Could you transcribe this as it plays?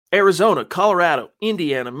Arizona, Colorado,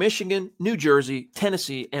 Indiana, Michigan, New Jersey,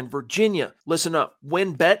 Tennessee, and Virginia. Listen up.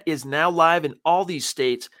 WynnBET is now live in all these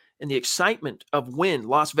states, and the excitement of Wynn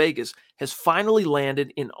Las Vegas has finally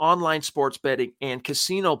landed in online sports betting and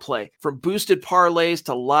casino play. From boosted parlays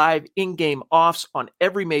to live in-game offs on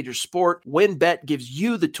every major sport, WynnBET gives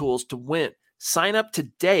you the tools to win. Sign up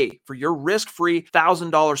today for your risk-free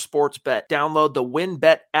 $1,000 sports bet. Download the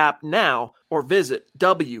WynnBET app now or visit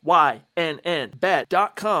wynnbet.com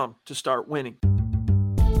to start winning.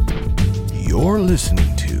 You're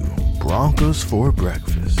listening to Broncos for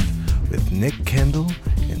Breakfast with Nick Kendall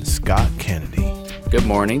and Scott Kennedy. Good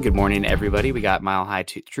morning, everybody. We got Mile High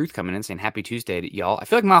Truth coming in saying Happy Tuesday to y'all. I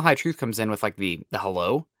feel like Mile High Truth comes in with like the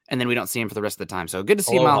hello, and then we don't see him for the rest of the time. So good to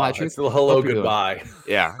see Mile High Truth. It's the hello, goodbye.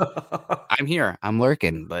 Yeah. I'm here. I'm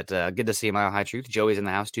lurking, but good to see Mile High Truth. Joey's in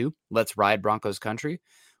the house too. Let's ride Broncos country.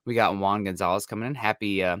 We got Juan Gonzalez coming in.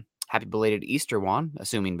 Happy belated Easter, Juan,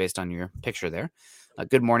 assuming based on your picture there.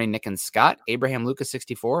 Good morning, Nick and Scott. Abraham Lucas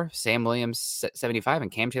 64, Sam Williams 75, and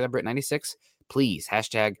Cam Taylor Britt 96. Please,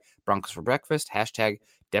 hashtag Broncos for breakfast, hashtag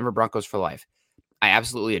Denver Broncos for life. I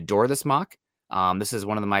absolutely adore this mock. This is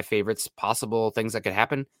one of my favorites, possible things that could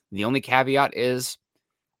happen. The only caveat is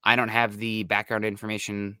I don't have the background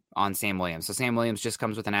information on Sam Williams. So Sam Williams just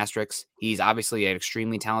comes with an asterisk. He's obviously an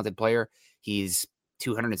extremely talented player. He's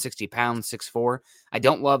 260 pounds, 6'4". I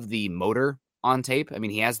don't love the motor on tape. I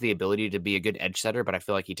mean, he has the ability to be a good edge setter, but I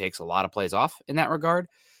feel like he takes a lot of plays off in that regard.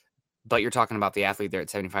 But you're talking about the athlete there at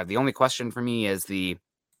 75. The only question for me is the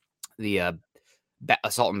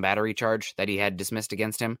assault and battery charge that he had dismissed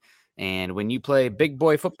against him. And when you play big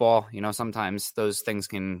boy football, you know, sometimes those things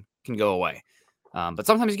can go away. But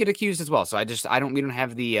sometimes you get accused as well. So we don't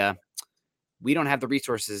have the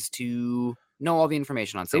resources to know all the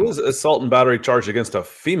information on Sam. It was assault and battery charged against a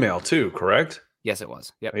female too, correct? Yes, it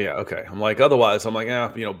was. Yep. Yeah. Okay. Otherwise,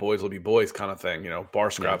 boys will be boys kind of thing, bar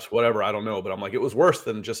scraps, whatever. I don't know. But I'm like, it was worse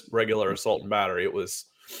than just regular assault and battery. It was,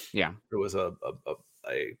 it was a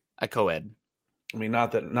co-ed. I mean,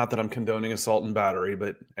 not that I'm condoning assault and battery,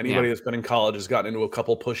 but anybody that's been in college has gotten into a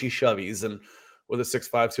couple pushy shovies, and with a 6'5",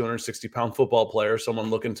 260-pound football player, someone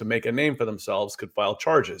looking to make a name for themselves could file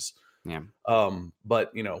charges. Yeah.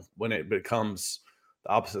 But when it becomes the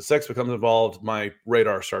opposite sex becomes involved, my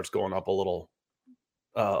radar starts going up a little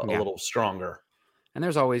stronger. And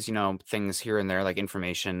there's always, things here and there, like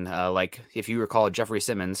information, like if you recall, Jeffrey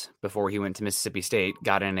Simmons, before he went to Mississippi State,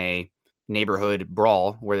 got in a neighborhood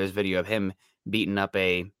brawl where there's video of him beating up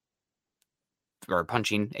or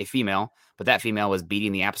punching a female, but that female was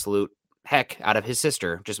beating the absolute heck out of his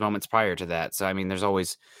sister just moments prior to that. So, I mean, there's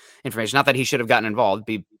always information. Not that he should have gotten involved,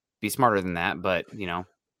 be smarter than that, but,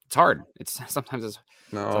 it's hard. Sometimes.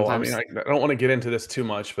 I mean, I don't want to get into this too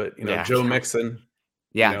much, but, Joe Mixon.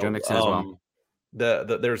 Yeah, Joe Mixon as well.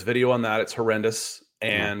 There's video on that. It's horrendous.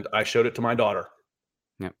 And I showed it to my daughter.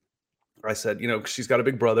 Yep. I said, she's got a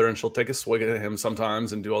big brother and she'll take a swig at him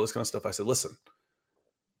sometimes and do all this kind of stuff. I said, listen,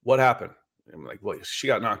 what happened? I'm like, well, she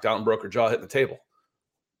got knocked out and broke her jaw hitting the table.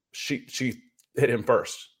 She hit him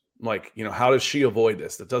first. I'm like, how does she avoid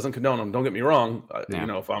this? That doesn't condone him. Don't get me wrong.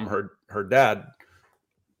 If I'm her dad,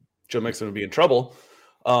 Joe Mixon would be in trouble.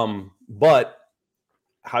 But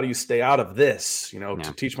how do you stay out of this?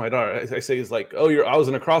 To teach my daughter, I say is like, I was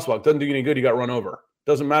in a crosswalk. Doesn't do you any good. You got run over.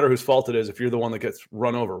 Doesn't matter whose fault it is. If you're the one that gets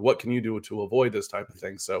run over, what can you do to avoid this type of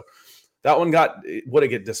thing? So that one would it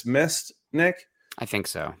get dismissed, Nick? I think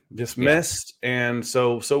so. Dismissed. Yeah. And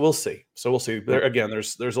so we'll see. There, again,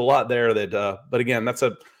 there's a lot there that, but again,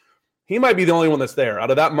 he might be the only one that's there out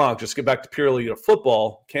of that mock. Just get back to purely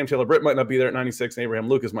football. Cam Taylor Britt might not be there at 96 and Abraham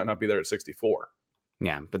Lucas might not be there at 64.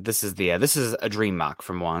 Yeah, but this is a dream mock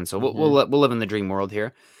from Juan, so we'll live in the dream world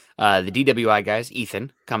here. The DWI guys,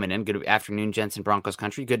 Ethan coming in. Good afternoon, gents in Broncos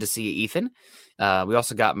country. Good to see you, Ethan. We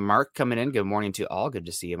also got Mark coming in. Good morning to all. Good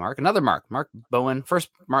to see you, Mark. Another Mark Bowen. First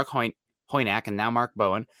Mark Hoynack, and now Mark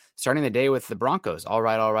Bowen. Starting the day with the Broncos. All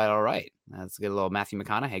right. Let's get a little Matthew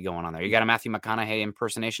McConaughey going on there. You got a Matthew McConaughey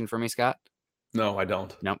impersonation for me, Scott? No, I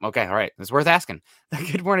don't. No. Okay. All right. It's worth asking.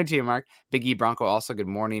 Good morning to you, Mark. Big E Bronco also. Good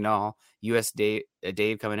morning, all. US Dave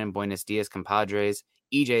coming in. Buenos dias, compadres.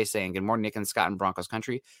 EJ saying, good morning, Nick and Scott in Broncos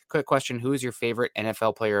country. Quick question. Who is your favorite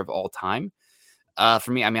NFL player of all time?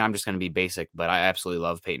 For me, I mean, I'm just going to be basic, but I absolutely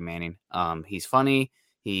love Peyton Manning. He's funny.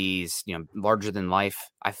 He's, larger than life.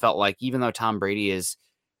 I felt like even though Tom Brady is,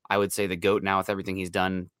 I would say, the GOAT now with everything he's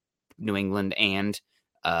done, New England and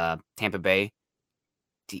Tampa Bay,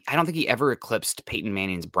 I don't think he ever eclipsed Peyton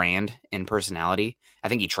Manning's brand and personality. I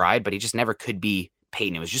think he tried, but he just never could be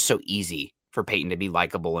Peyton. It was just so easy for Peyton to be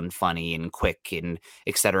likable and funny and quick and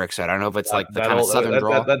et cetera, et cetera. I don't know if it's like the That kind of Southern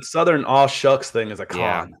draw. that Southern aw shucks thing is a con.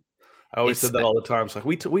 Yeah. I always said that all the time. It's like,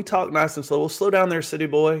 we talk nice and slow. Well, slow down there, city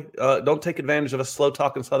boy. Don't take advantage of us slow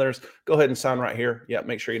talking Southerners. Go ahead and sign right here. Yeah,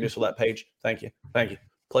 make sure you initial that page. Thank you.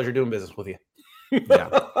 Pleasure doing business with you. Yeah.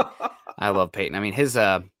 I love Peyton. I mean, his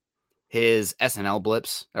SNL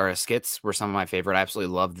blips or his skits were some of my favorite. I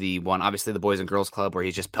absolutely love the one, obviously the Boys and Girls Club, where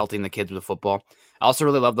he's just pelting the kids with football. I also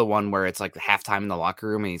really love the one where it's like halftime in the locker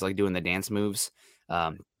room and he's like doing the dance moves.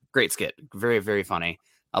 Great skit. Very, very funny.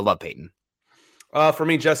 I love Peyton. For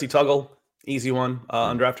me, Jesse Tuggle, easy one.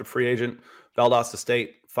 Undrafted free agent, Valdosta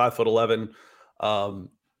State, 5'11".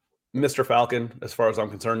 Mr. Falcon, as far as I'm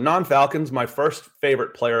concerned. Non-Falcons, my first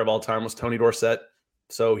favorite player of all time was Tony Dorsett.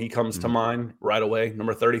 So he comes to mind right away.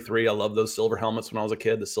 Number 33. I love those silver helmets when I was a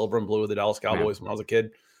kid, the silver and blue of the Dallas Cowboys when I was a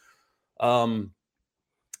kid.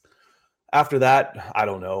 After that, I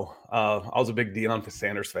don't know. I was a big Deion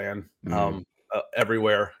Sanders fan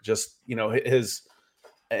everywhere. Just, his –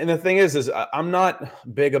 and the thing is I'm not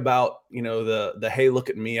big about, the hey, look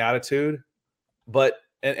at me attitude, but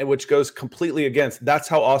and which goes completely against. That's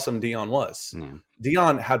how awesome Deion was.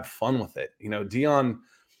 Deion had fun with it. Deion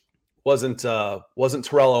wasn't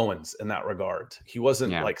Terrell Owens in that regard. He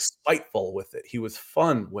wasn't like spiteful with it. He was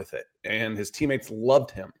fun with it, and his teammates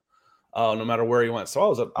loved him no matter where he went. So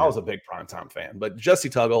I was a big primetime fan. But Jesse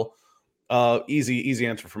Tuggle, easy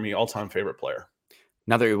answer for me. All time favorite player.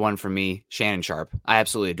 Another one for me, Shannon Sharp. I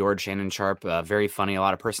absolutely adored Shannon Sharp. Very funny, a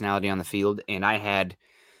lot of personality on the field. And I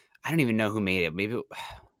don't even know who made it. Maybe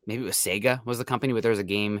it was Sega was the company, but there was a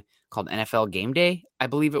game called NFL Game Day, I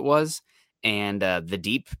believe it was. And the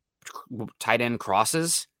deep tight end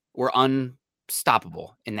crosses were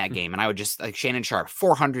unstoppable in that game. And I would just like Shannon Sharp,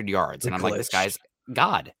 400 yards. And I'm like, this guy's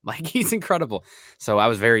God, like he's incredible. So I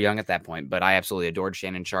was very young at that point, but I absolutely adored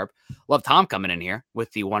Shannon Sharp. Love Tom coming in here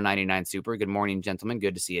with the 199 super. Good morning, gentlemen.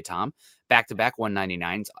 Good to see you, Tom. Back-to-back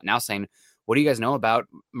 199s. Now saying, what do you guys know about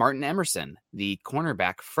Martin Emerson, the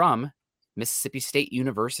cornerback from Mississippi State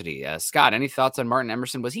University? Scott, any thoughts on Martin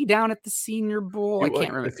Emerson? Was he down at the Senior Bowl? I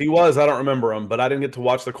can't remember. If he was, I don't remember him, but I didn't get to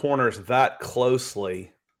watch the corners that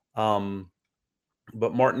closely. But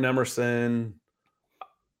Martin Emerson...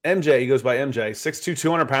 MJ, he goes by MJ, 6'2",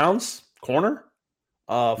 200 pounds, corner,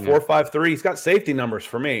 4'5'3". He's got safety numbers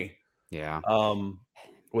for me. Yeah.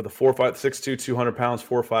 With a 6'2", 200 pounds,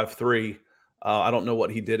 4'5'3". I don't know what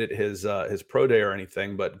he did at his pro day or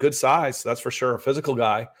anything, but good size, that's for sure. A physical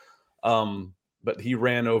guy. But he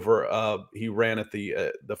ran at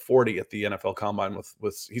the 40 at the NFL Combine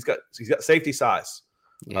with he's got safety size.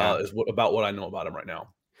 Is about what I know about him right now.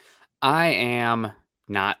 I am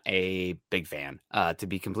not a big fan, to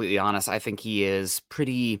be completely honest. I think he is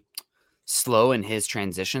pretty slow in his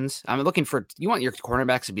transitions. I'm looking for, you want your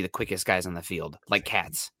cornerbacks to be the quickest guys on the field, like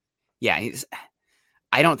cats. Yeah,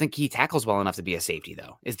 I don't think he tackles well enough to be a safety,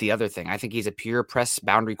 though, is the other thing. I think he's a pure press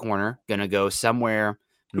boundary corner, going to go somewhere.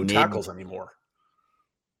 Who tackles anymore?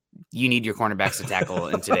 You need your cornerbacks to tackle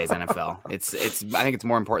in today's NFL. I think it's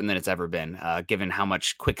more important than it's ever been, given how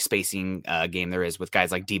much quick spacing game there is with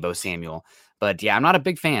guys like Deebo Samuel. But yeah, I'm not a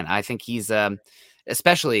big fan. I think he's,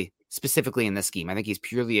 specifically in this scheme, I think he's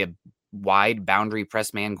purely a wide boundary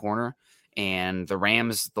press man corner. And the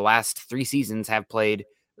Rams, the last 3 seasons, have played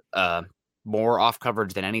more off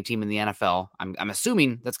coverage than any team in the NFL. I'm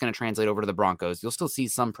assuming that's going to translate over to the Broncos. You'll still see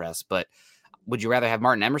some press, but would you rather have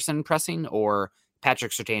Martin Emerson pressing or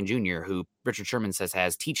Patrick Surtain Jr., who Richard Sherman says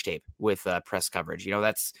has teach tape with press coverage?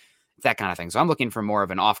 That's that kind of thing. So I'm looking for more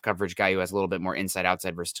of an off coverage guy who has a little bit more inside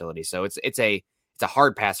outside versatility. So it's a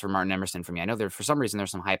hard pass for Martin Emerson for me. I know for some reason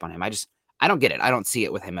there's some hype on him. I don't get it. I don't see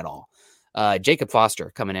it with him at all. Jacob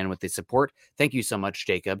Foster coming in with the support. Thank you so much,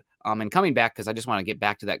 Jacob. And coming back, because I just want to get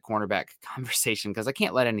back to that cornerback conversation because I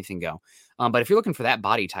can't let anything go. But if you're looking for that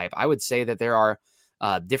body type, I would say that there are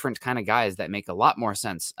different kind of guys that make a lot more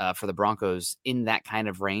sense for the Broncos in that kind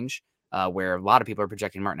of range, where a lot of people are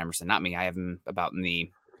projecting Martin Emerson. Not me. I have him about in the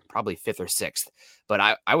probably 5th or 6th. But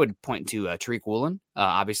I would point to Tariq Woolen,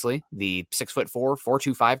 obviously, the 6'4",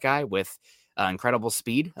 425 guy with incredible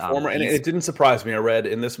speed. And it didn't surprise me. I read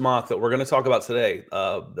in this mock that we're going to talk about today,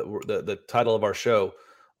 the title of our show,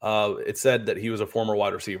 it said that he was a former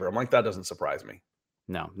wide receiver. I'm like, that doesn't surprise me.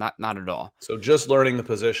 No, not at all. So just learning the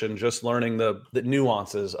position, just learning the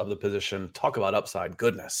nuances of the position. Talk about upside.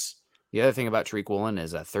 Goodness. The other thing about Tariq Woolen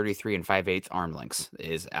is 33 5/8 arm lengths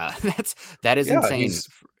is that is insane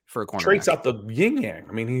for a cornerback. Traits out the yin yang.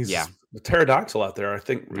 I mean, he's the pterodactyl out there. I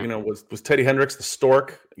think was Teddy Hendricks the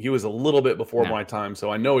stork. He was a little bit before my time,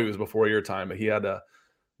 so I know he was before your time. But he had the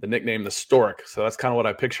nickname the stork, so that's kind of what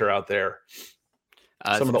I picture out there.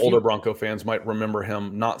 Some of the older Bronco fans might remember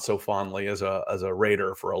him not so fondly as a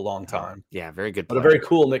Raider for a long time. Yeah, very good but player. a very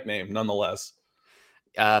cool nickname nonetheless.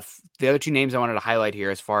 The other two names I wanted to highlight here,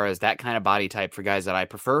 as far as that kind of body type for guys that I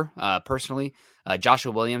prefer personally,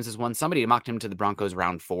 Joshua Williams is one. Somebody mocked him to the Broncos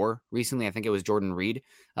round 4 recently. I think it was Jordan Reed.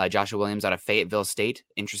 Joshua Williams out of Fayetteville State.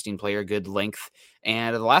 Interesting player, good length.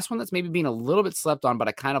 And the last one that's maybe being a little bit slept on, but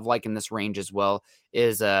I kind of like in this range as well,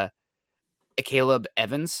 is Caleb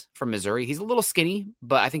Evans from Missouri. He's a little skinny,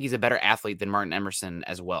 but I think he's a better athlete than Martin Emerson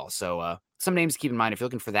as well. So some names to keep in mind if you're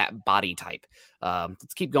looking for that body type.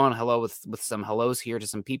 Let's keep going. Hello with some hellos here to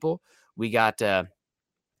some people. We got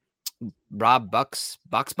Rob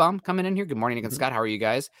Bucksbaum coming in here. Good morning, Nick and Scott. How are you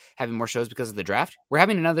guys? Having more shows because of the draft? We're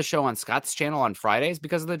having another show on Scott's channel on Fridays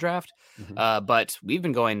because of the draft. But we've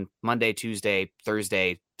been going Monday, Tuesday,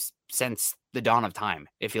 Thursday since the dawn of time,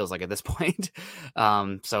 it feels like at this point.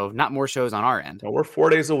 So not more shows on our end. We're 4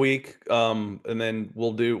 days a week. And then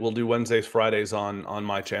we'll do Wednesdays, Fridays on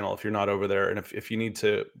my channel if you're not over there. And if you need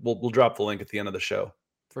to, we'll drop the link at the end of the show.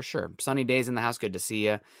 For sure. Sunny days in the house. Good to see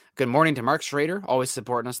you. Good morning to Mark Schrader. Always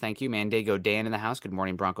supporting us. Thank you. Mandego Dan in the house. Good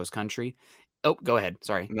morning, Broncos country. Oh, go ahead.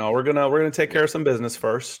 Sorry. No, we're gonna take care of some business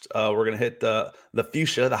first. We're gonna hit the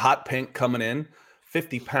fuchsia, the hot pink coming in,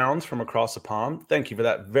 50 pounds from across the pond. Thank you for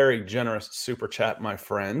that very generous super chat, my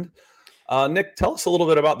friend. Nick, tell us a little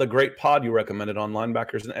bit about the great pod you recommended on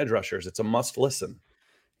linebackers and edge rushers. It's a must listen.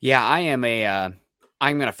 Yeah,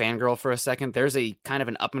 I'm going to fangirl for a second. There's a kind of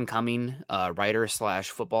an up-and-coming writer /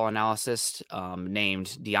 football analyst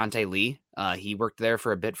named Deontay Lee. He worked there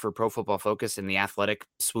for a bit for Pro Football Focus, and The Athletic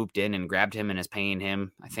swooped in and grabbed him and is paying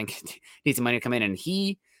him, I think, needs some money to come in. And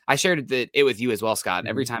I shared it with you as well, Scott.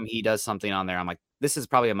 Every time he does something on there, I'm like, this is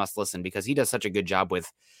probably a must-listen because he does such a good job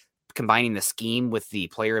with combining the scheme with the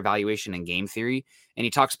player evaluation and game theory. And he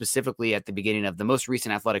talks specifically at the beginning of the most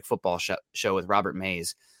recent Athletic Football show with Robert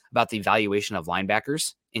Mays about the valuation of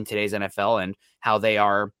linebackers in today's NFL and how they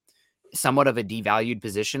are somewhat of a devalued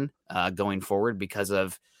position going forward because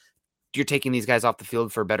of you're taking these guys off the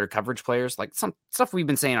field for better coverage players, like some stuff we've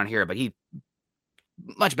been saying on here, but he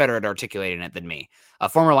much better at articulating it than me. A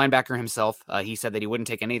former linebacker himself, he said that he wouldn't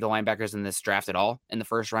take any of the linebackers in this draft at all in the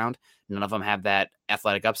first round. None of them have that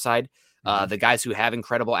athletic upside. The guys who have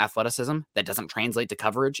incredible athleticism, that doesn't translate to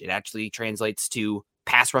coverage. It actually translates to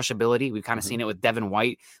pass rush ability. We've kind of seen it with Devin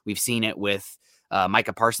White. We've seen it with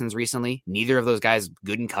Micah Parsons recently. Neither of those guys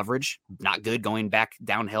good in coverage, not good going back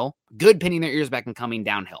downhill, good pinning their ears back and coming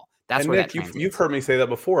downhill. That's where Nick, you've heard me say that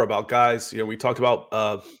before about guys. We talked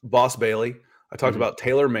about Boss Bailey. I talked about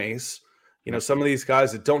Taylor Mays. Some of these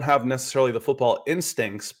guys that don't have necessarily the football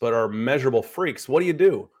instincts, but are measurable freaks. What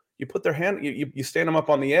do? You put their hand, you stand them up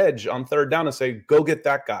on the edge on third down and say, go get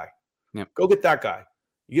that guy. Yep. Go get that guy.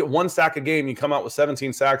 You get 1 sack a game, you come out with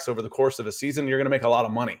 17 sacks over the course of a season, you're going to make a lot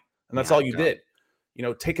of money. And that's all you did.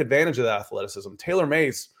 Take advantage of that athleticism. Taylor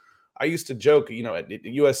Mays, I used to joke, at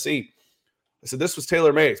USC, I said, this was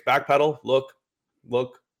Taylor Mays. Backpedal, look.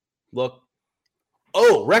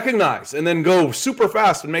 Oh, recognize, and then go super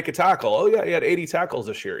fast and make a tackle. Oh, yeah, he had 80 tackles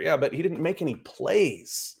this year. Yeah, but he didn't make any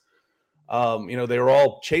plays. They were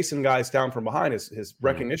all chasing guys down from behind. His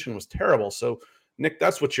recognition was terrible. So, Nick,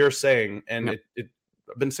 that's what you're saying. And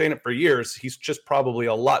I've been saying it for years. He's just probably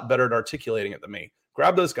a lot better at articulating it than me.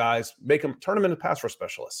 Grab those guys, turn them into pass rush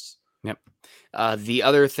specialists. Yep. The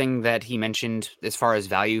other thing that he mentioned as far as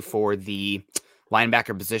value for the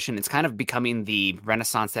linebacker position, it's kind of becoming the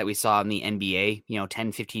renaissance that we saw in the NBA,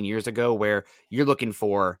 10, 15 years ago, where you're looking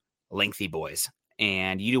for lengthy boys.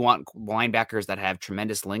 And you want linebackers that have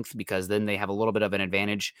tremendous length because then they have a little bit of an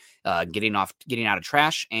advantage getting out of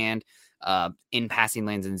trash and in passing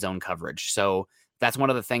lanes and zone coverage. So that's one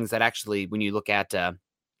of the things that actually, when you look at,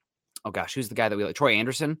 who's the guy that we like? Troy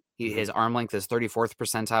Anderson. His arm length is 34th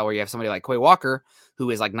percentile, where you have somebody like Quay Walker,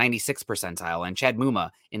 who is like 96th percentile, and Chad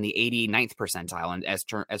Muma in the 89th percentile. And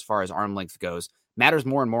as far as arm length goes, matters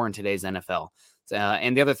more and more in today's NFL.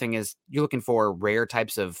 And the other thing is you're looking for rare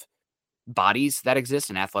types of bodies that exist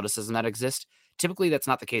and athleticism that exist. Typically, that's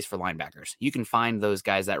not the case for linebackers. You can find those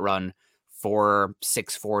guys that run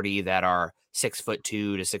 4.640 that are 6'2"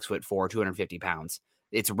 to 6'4", 250 pounds.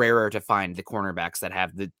 It's rarer to find the cornerbacks that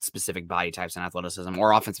have the specific body types and athleticism,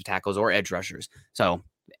 or offensive tackles, or edge rushers. So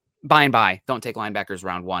by and by, don't take linebackers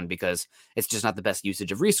round 1 because it's just not the best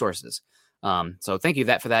usage of resources. So thank you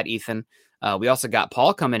for that, Ethan. We also got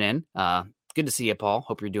Paul coming in. Good to see you, Paul.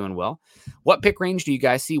 Hope you're doing well. What pick range do you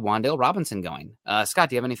guys see Wan'Dale Robinson going? Scott,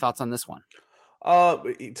 do you have any thoughts on this one?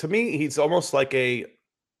 To me, he's almost like a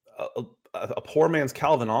poor man's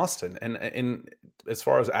Calvin Austin. And as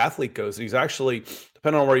far as athlete goes. He's actually,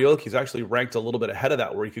 depending on where you look, he's actually ranked a little bit ahead of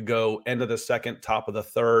that, where he could go end of the second, top of the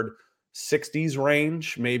third, 60s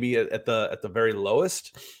range, maybe at the very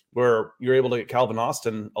lowest, where you're able to get Calvin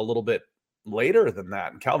Austin a little bit later than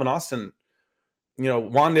that. And Calvin Austin,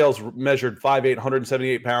 Wandale's measured 5'8",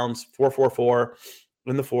 178 pounds, 4.44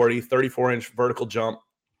 in the 40, 34-inch vertical jump.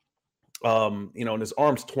 And his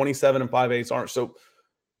arms 27 and 5/8 arms. So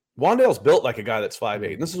Wandale's built like a guy that's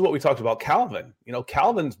 5'8". And this is what we talked about Calvin.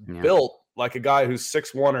 Calvin's built like a guy who's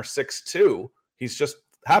 6'1" or 6'2". He's just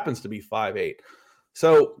happens to be 5'8".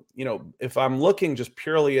 So, if I'm looking just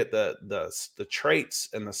purely at the traits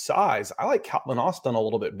and the size, I like Calvin Austin a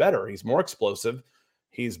little bit better. He's more explosive.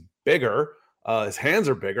 He's bigger. His hands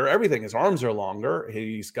are bigger. Everything. His arms are longer.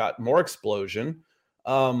 He's got more explosion.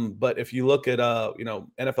 But if you look at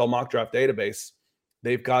NFL mock draft database,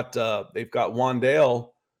 they've got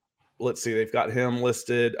Wandale. Let's see, they've got him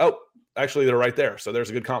listed. Oh, actually, they're right there. So there's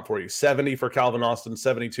a good comp for you. 70 for Calvin Austin,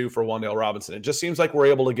 72 for Wandale Robinson. It just seems like we're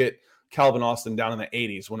able to get Calvin Austin down in the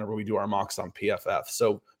 80s whenever we do our mocks on PFF.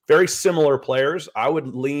 So very similar players. I would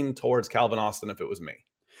lean towards Calvin Austin if it was me.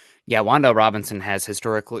 Yeah, Wandale Robinson has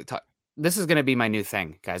historically this is going to be my new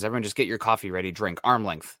thing, guys. Everyone just get your coffee ready, drink, arm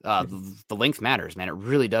length. The length matters, man. It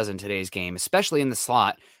really does in today's game, especially in the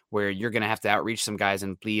slot where you're going to have to outreach some guys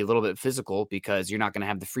and be a little bit physical because you're not going to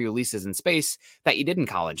have the free releases in space that you did in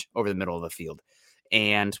college over the middle of the field.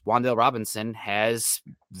 And Wandale Robinson has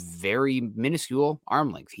very minuscule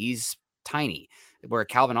arm length. He's tiny, where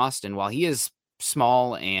Calvin Austin, while he is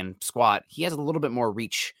small and squat, he has a little bit more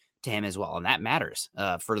reach to him as well. And that matters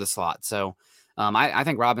for the slot. So I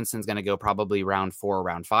think Robinson's going to go probably round 4 or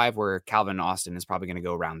round 5, where Calvin Austin is probably going to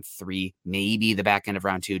go round 3, maybe the back end of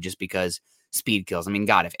round 2, just because speed kills. I mean,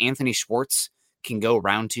 God, if Anthony Schwartz can go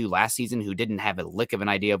round 2 last season, who didn't have a lick of an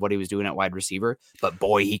idea of what he was doing at wide receiver, but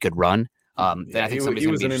boy, he could run. Then I think he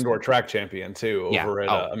was an indoor track champion too. Over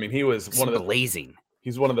at, he was one of the blazing.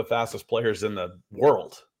 He's one of the fastest players in the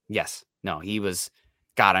world. Yes, no, he was.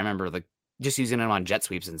 God, I remember just using him on jet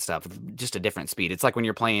sweeps and stuff, just a different speed. It's like when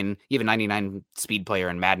you're playing, you have a 99 speed player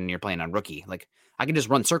in Madden, you're playing on rookie. Like, I can just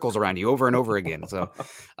run circles around you over and over again. So,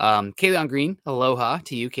 Kayleon Green, aloha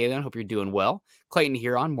to you, Kayleon. Hope you're doing well. Clayton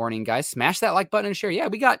Huron, morning, guys. Smash that like button and share. Yeah,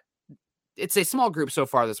 it's a small group so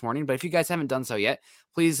far this morning, but if you guys haven't done so yet,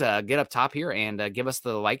 please get up top here and give us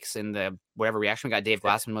the likes and the whatever reaction. We got Dave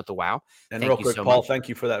Glassman with the wow. And real quick, Paul, thank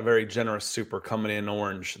you for that very generous super coming in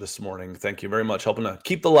orange this morning. Thank you very much. Helping to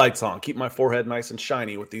keep the lights on, keep my forehead nice and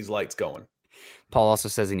shiny with these lights going. Paul also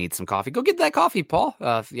says he needs some coffee. Go get that coffee, Paul.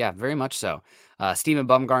 Yeah, very much so. Stephen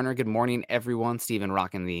Bumgarner, good morning, everyone. Stephen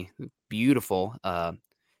rocking the beautiful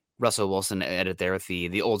Russell Wilson edit there with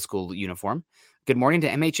the old school uniform. Good morning to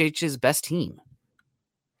MHH's best team.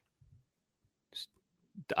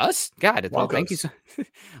 Us? God, well, thank you.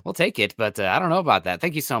 We'll take it, but I don't know about that.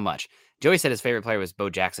 Thank you so much. Joey said his favorite player was Bo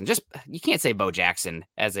Jackson. You can't say Bo Jackson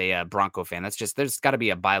as a Bronco fan. There's got to be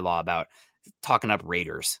a bylaw about talking up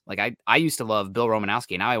Raiders. Like I used to love Bill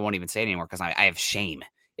Romanowski. Now I won't even say it anymore because I have shame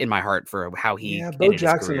in my heart for how he. Yeah, Bo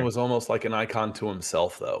Jackson was almost like an icon to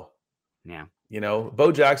himself, though. Yeah,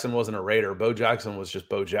 Bo Jackson wasn't a Raider. Bo Jackson was just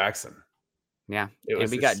Bo Jackson. Yeah,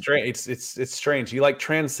 it's strange. It's strange. He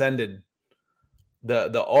transcended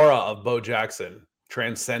the aura of Bo Jackson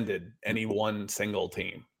transcended any one single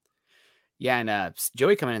team. Yeah, and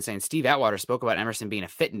Joey coming in and saying Steve Atwater spoke about Emerson being a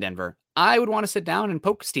fit in Denver. I would want to sit down and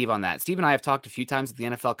poke Steve on that. Steve and I have talked a few times at the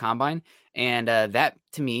NFL Combine, and that,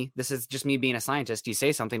 to me, this is just me being a scientist. You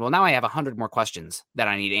say something, well, now I have 100 more questions that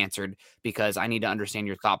I need answered because I need to understand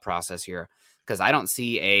your thought process here, because I don't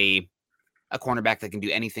see a cornerback that can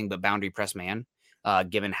do anything but boundary press man,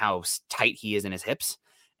 given how tight he is in his hips.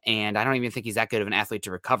 And I don't even think he's that good of an athlete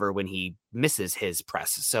to recover when he misses his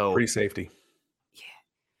press. So free safety. Yeah.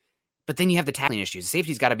 But then you have the tackling issues.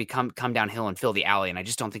 Safety's got to come downhill and fill the alley. And I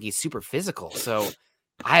just don't think he's super physical. So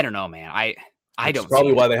I don't know, man. I don't.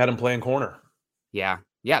 Probably why they had him playing corner. Yeah.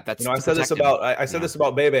 Yeah. That's, I said this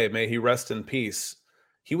about Bebe. May he rest in peace.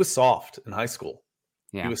 He was soft in high school.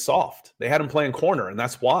 Yeah. He was soft. They had him playing corner. And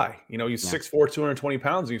that's why, he's 6'4", 220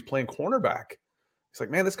 pounds. And he's playing cornerback. He's like,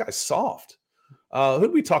 man, this guy's soft. Who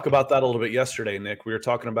did we talk about that a little bit yesterday, Nick? We were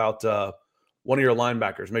talking about one of your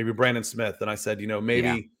linebackers, maybe Brandon Smith. And I said,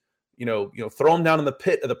 maybe, throw him down in the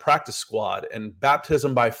pit of the practice squad and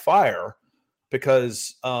baptism by fire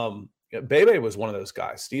because Bebe was one of those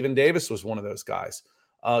guys. Steven Davis was one of those guys.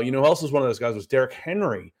 Who else was one of those guys? Was Derrick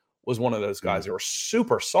Henry was one of those guys. They were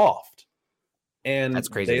super soft. And that's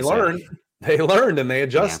crazy. They learned and they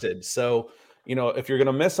adjusted. Yeah. So, if you're going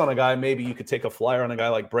to miss on a guy, maybe you could take a flyer on a guy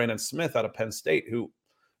like Brandon Smith out of Penn State, who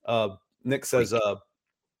Nick says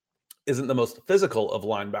isn't the most physical of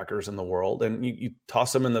linebackers in the world, and you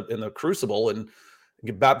toss him in the crucible and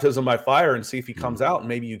get baptism by fire and see if he comes out, and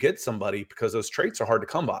maybe you get somebody, because those traits are hard to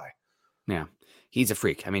come by. Yeah, he's a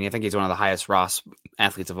freak. I mean, I think he's one of the highest Ross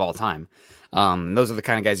athletes of all time. Those are the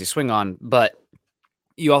kind of guys you swing on, but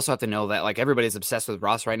you also have to know that like everybody's obsessed with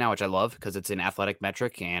Ross right now, which I love because it's an athletic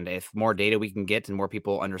metric. And if more data we can get and more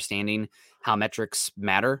people understanding how metrics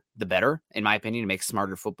matter, the better, in my opinion, to make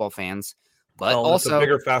smarter football fans. But it's a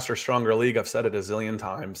bigger, faster, stronger league. I've said it a zillion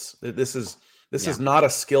times. This is not a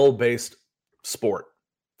skill-based sport.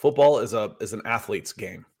 Football is an athlete's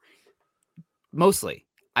game. Mostly.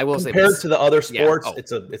 I will say compared to the other sports,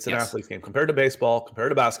 it's an yes. athlete's game. Compared to baseball,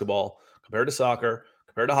 compared to basketball, compared to soccer,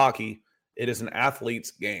 compared to hockey, it is an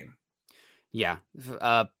athlete's game. Yeah.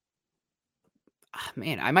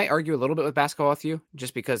 Man, I might argue a little bit with basketball with you,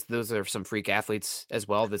 just because those are some freak athletes as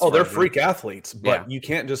well. They're freak athletes, but you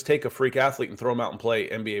can't just take a freak athlete and throw them out and play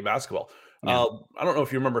NBA basketball. Yeah. I don't know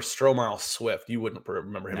if you remember Stromile Swift. You wouldn't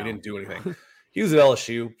remember him. No. He didn't do anything. He was at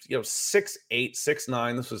LSU, 6'8",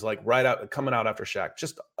 6'9". This was like coming out after Shaq.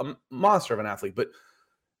 Just a monster of an athlete. But,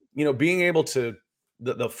 being able to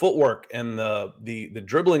the footwork and the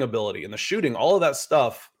dribbling ability and the shooting, all of that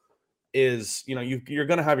stuff is, you're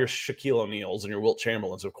going to have your Shaquille O'Neals and your Wilt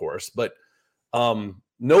Chamberlains, of course. But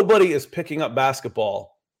nobody is picking up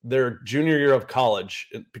basketball their junior year of college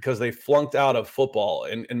because they flunked out of football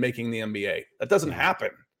and making the NBA. That doesn't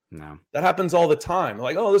happen. No, that happens all the time.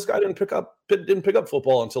 Like, oh, this guy didn't pick up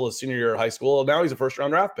football until his senior year of high school. Now he's a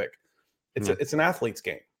first-round draft pick. It's an athlete's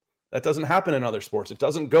game. That doesn't happen in other sports. It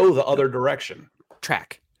doesn't go the other direction.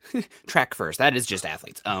 Track first. That is just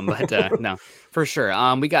athletes. But no, for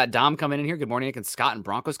sure. We got Dom coming in here. Good morning, Nick and Scott in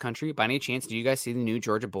Broncos country. By any chance, do you guys see the new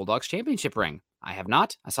Georgia Bulldogs championship ring? I have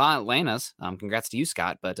not. I saw Atlanta's. Congrats to you,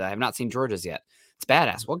 Scott, but I have not seen Georgia's yet. It's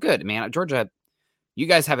badass. Well, good, man. Georgia. You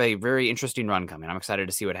guys have a very interesting run coming. I'm excited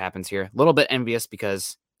to see what happens here. A little bit envious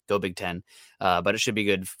because go Big Ten, but it should be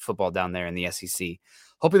good football down there in the SEC.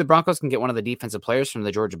 Hopefully the Broncos can get one of the defensive players from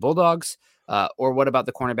the Georgia Bulldogs, or what about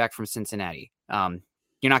the cornerback from Cincinnati?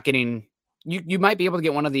 You're not getting – you might be able to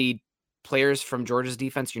get one of the players from Georgia's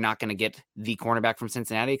defense. You're not going to get the cornerback from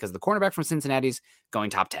Cincinnati because the cornerback from Cincinnati's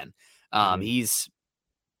going top 10. He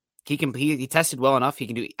tested well enough. He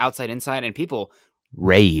can do outside, inside, and people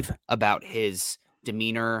rave about his –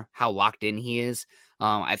 demeanor, how locked in he is.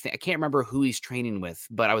 I can't remember who he's training with,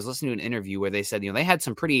 but I was listening to an interview where they said, they had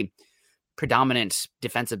some pretty predominant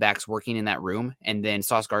defensive backs working in that room. And then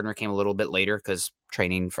Sauce Gardner came a little bit later because he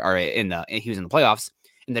was in the playoffs,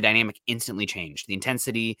 and the dynamic instantly changed. The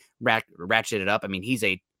intensity ratcheted up. I mean,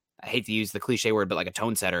 I hate to use the cliche word, but like a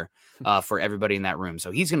tone setter for everybody in that room.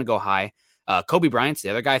 So he's going to go high. Kobe Bryant's the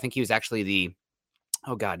other guy. I think he was actually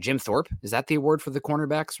Jim Thorpe. Is that the award for the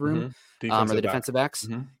cornerbacks room? Or the defensive backs?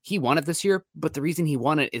 Mm-hmm. He won it this year, but the reason he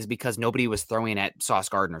won it is because nobody was throwing at Sauce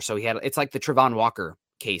Gardner. So it's like the Trevon Walker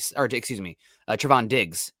case, or excuse me, Trevon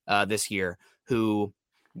Diggs this year, who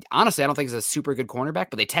honestly I don't think is a super good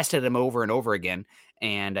cornerback, but they tested him over and over again,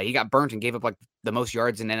 and he got burnt and gave up like the most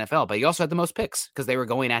yards in the NFL, but he also had the most picks because they were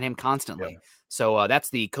going at him constantly. Yeah. So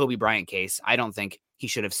that's the Kobe Bryant case. I don't think he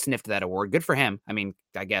should have sniffed that award. Good for him. I mean,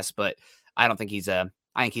 I guess, but I don't think he's I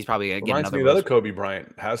think he's probably going to get another. The other Kobe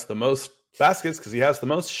Bryant has the most baskets because he has the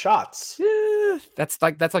most shots. Yeah, that's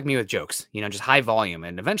like me with jokes. Just high volume,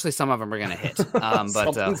 and eventually some of them are going to hit. But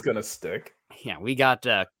something's going to stick. Yeah, we got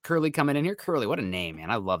Curly coming in here. Curly, what a name,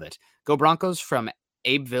 man! I love it. Go Broncos from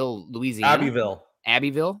Abbeville, Louisiana.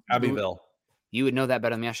 Abbeville. You would know that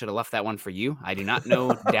better than me. I should have left that one for you. I do not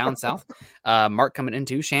know down south. Mark coming in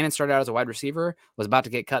too. Shannon started out as a wide receiver, was about to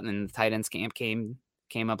get cut, and then the tight ends camp came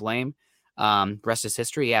up lame. Rest is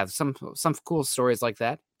history. Yeah, some cool stories like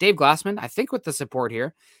that. Dave Glassman, I think with the support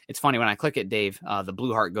here, it's funny when I click it, Dave, the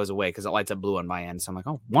blue heart goes away because it lights up blue on my end. So I'm like,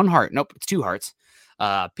 oh, one heart. Nope, it's two hearts.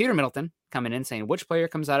 Peter Middleton coming in saying, which player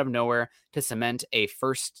comes out of nowhere to cement a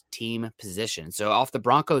first team position? So off the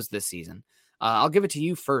Broncos this season. I'll give it to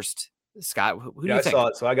you first, Scott. Who do you think? I saw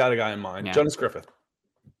it, so I got a guy in mind. Yeah. Jonas Griffith.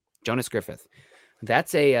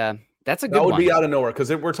 That's a good one. That would be out of nowhere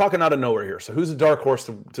because we're talking out of nowhere here. So who's a dark horse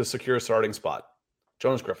to secure a starting spot?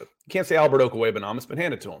 Jonas Griffith. You can't say Albert Okwuegbunam. It's been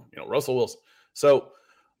handed to him. Russell Wilson. So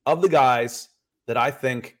of the guys that I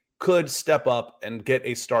think could step up and get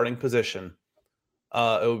a starting position,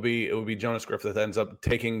 it would be Jonas Griffith that ends up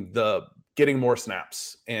getting more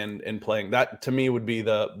snaps and playing. That to me would be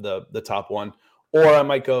the top one. Or I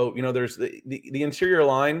might go, there's the interior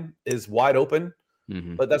line is wide open.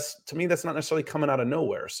 Mm-hmm. But that's not necessarily coming out of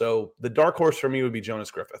nowhere. So the dark horse for me would be Jonas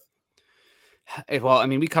Griffith. Well, I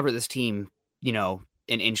mean, we covered this team,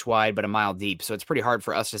 an inch wide, but a mile deep. So it's pretty hard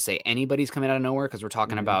for us to say anybody's coming out of nowhere because we're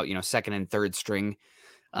talking about, second and third string.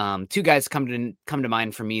 Two guys come to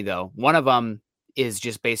mind for me, though. One of them is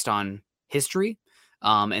just based on history,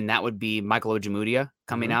 and that would be Michael Ojemudia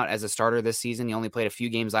coming out as a starter this season. He only played a few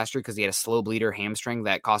games last year because he had a slow bleeder hamstring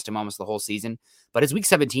that cost him almost the whole season. But his Week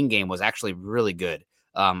 17 game was actually really good.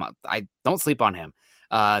 I don't sleep on him.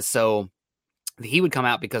 So he would come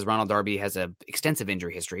out because Ronald Darby has an extensive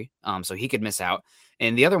injury history, so he could miss out.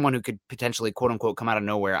 And the other one who could potentially, quote unquote, come out of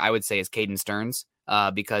nowhere, I would say, is Caden Stearns,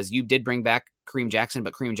 because you did bring back Kareem Jackson,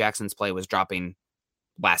 but Kareem Jackson's play was dropping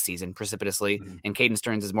last season precipitously, and Caden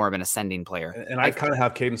Stearns is more of an ascending player. And I kind of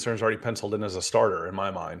have Caden Stearns already penciled in as a starter in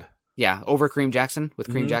my mind. Yeah, over Kareem Jackson, with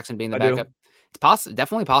Kareem Jackson being the backup. It's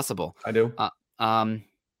definitely possible. I do.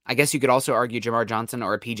 I guess you could also argue Jamar Johnson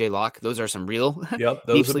or a PJ Locke. Those are some real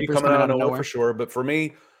those would be coming out of nowhere for sure. But for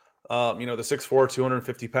me, the 6'4",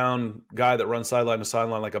 250-pound guy that runs sideline to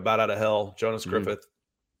sideline like a bat out of hell, Jonas Griffith,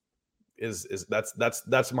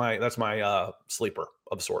 that's my sleeper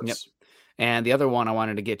of sorts. Yep. And the other one I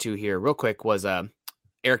wanted to get to here real quick was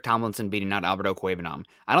Eric Tomlinson beating out Albert Okwuegbunam.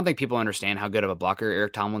 I don't think people understand how good of a blocker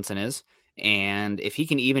Eric Tomlinson is. And if he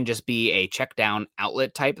can even just be a check down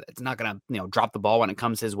outlet type, that's not going to, drop the ball when it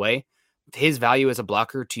comes his way. His value as a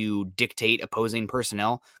blocker to dictate opposing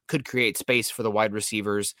personnel could create space for the wide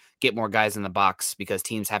receivers, get more guys in the box because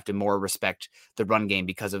teams have to more respect the run game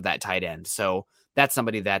because of that tight end. So that's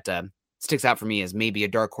somebody that sticks out for me as maybe a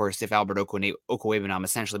dark horse if Albert Okwuegbunam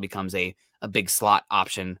essentially becomes a big slot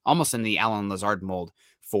option, almost in the Allen Lazard mold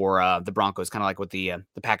for the Broncos, kind of like what the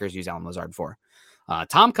Packers use Allen Lazard for.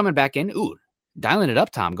 Tom coming back in. Ooh, dialing it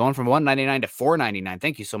up, Tom. Going from $199 to $499.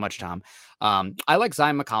 Thank you so much, Tom. I like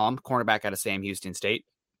Zion McCollum, cornerback out of Sam Houston State,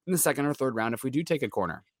 in the second or third round if we do take a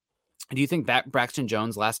corner. Do you think that Braxton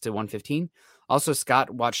Jones lasts to 115? Also, Scott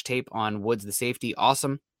watched tape on Woods, the safety.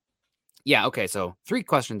 Awesome. Yeah, okay, so 3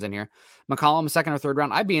 questions in here. McCollum, second or third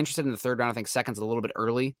round. I'd be interested in the third round. I think second's a little bit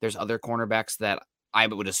early. There's other cornerbacks that I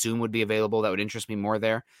would assume would be available that would interest me more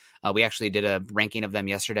there. We actually did a ranking of them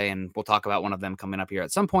yesterday, and we'll talk about one of them coming up here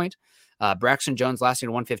at some point. Braxton Jones lasting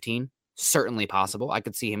to 115, certainly possible. I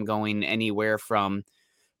could see him going anywhere from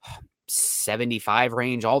 75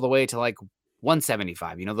 range all the way to like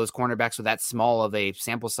 175. Those cornerbacks with that small of a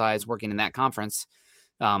sample size working in that conference,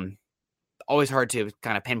 always hard to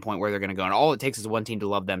kind of pinpoint where they're going to go. And all it takes is one team to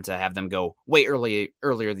love them to have them go way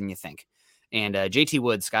earlier than you think. And JT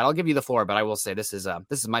Woods, Scott, I'll give you the floor, but I will say this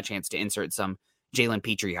is my chance to insert some Jalen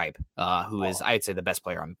Petrie hype, who is, I'd say, the best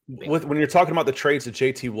player on. When you're talking about the traits that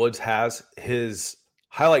JT Woods has, his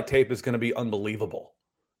highlight tape is going to be unbelievable.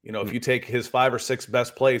 If you take his 5 or 6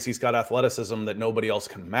 best plays, he's got athleticism that nobody else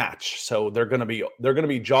can match. So they're going to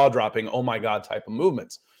be jaw dropping, oh my God type of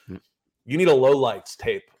movements. You need a low lights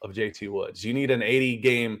tape of JT Woods. You need an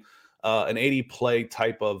 80 play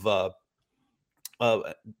type of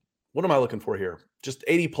what am I looking for here? Just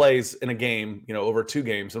 80 plays in a game, over 2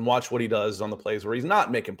 games, and watch what he does on the plays where he's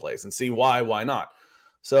not making plays and see why not.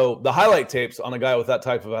 So the highlight tapes on a guy with that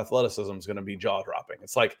type of athleticism is going to be jaw dropping.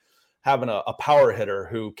 It's like having a power hitter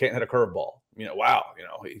who can't hit a curveball.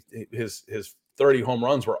 His 30 home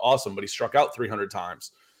runs were awesome, but he struck out 300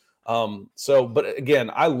 times. But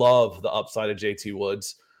again, I love the upside of JT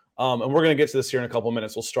Woods. And we're going to get to this here in a couple of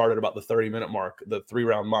minutes. We'll start at about the 30-minute mark, the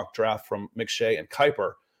 3-round mock draft from McShay and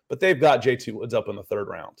Kiper. But they've got JT Woods up in the 3rd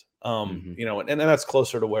round, and that's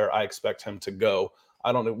closer to where I expect him to go.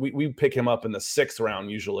 I don't know. We pick him up in the 6th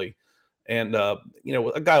round usually. And, a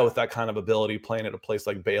guy with that kind of ability playing at a place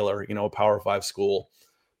like Baylor, a Power 5 school,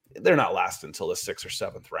 they're not lasting until the 6th or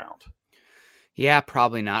 7th round. Yeah,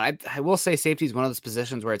 probably not. I will say safety is one of those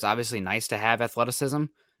positions where it's obviously nice to have athleticism.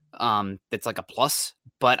 It's like a plus,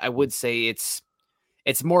 but I would say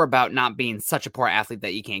it's more about not being such a poor athlete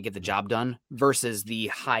that you can't get the job done versus the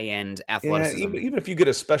high-end athleticism. Yeah, even if you get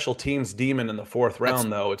a special teams demon in the 4th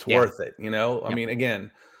round, though, it's worth it. I mean, again,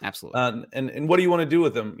 absolutely. And what do you want to do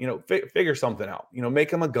with them? Figure something out. Make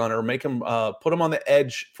him a gunner, make him put him on the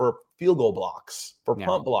edge for field goal blocks, for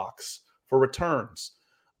punt blocks, for returns.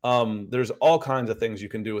 There's all kinds of things you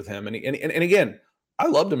can do with him. And again, I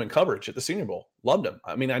loved him in coverage at the Senior Bowl. Loved him.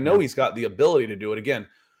 I mean, I know he's got the ability to do it. Again,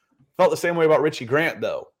 felt the same way about Richie Grant,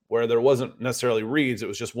 though, where there wasn't necessarily reads. It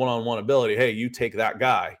was just one-on-one ability. Hey, you take that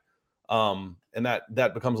guy. And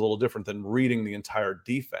that becomes a little different than reading the entire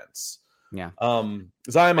defense. Yeah. Zion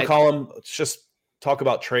McCollum, let's just talk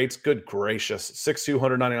about traits. Good gracious. 6'2",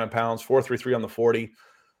 199 pounds, 4.33 on the 40.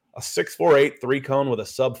 A 6'4", 8'3" cone with a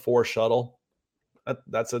sub-4 shuttle.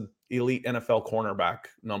 That's an elite NFL cornerback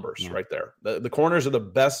numbers right there. The corners are the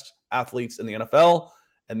best athletes in the NFL,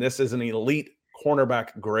 and this is an elite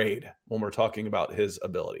cornerback grade when we're talking about his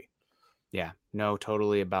ability. Yeah, no,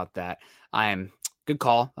 totally about that. Good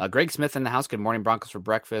call. Greg Smith in the house. Good morning, Broncos for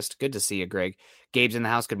breakfast. Good to see you, Greg. Gabe's in the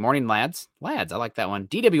house. Good morning, lads. Lads, I like that one.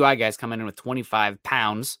 DWI guys coming in with 25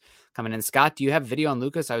 pounds. Coming in. Scott, do you have video on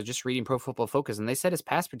Lucas? I was just reading Pro Football Focus, and they said his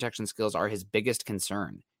pass protection skills are his biggest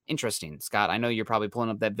concern. Interesting. Scott, I know you're probably pulling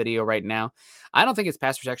up that video right now. I don't think his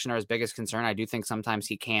pass protection are his biggest concern. I do think sometimes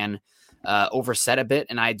he can overset a bit,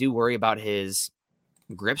 and I do worry about his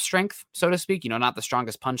grip strength, so to speak. Not the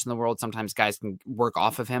strongest punch in the world. Sometimes guys can work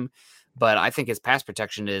off of him, but I think his pass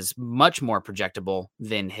protection is much more projectable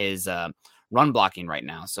than his run blocking right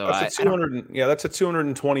now. So that's a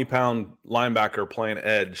 220-pound linebacker playing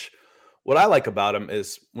edge. What I like about him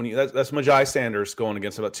is that's Majai Sanders going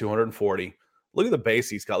against about 240. Look at the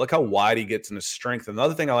base he's got. Look how wide he gets in his strength.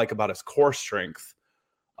 Another thing I like about his core strength,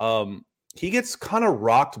 he gets kind of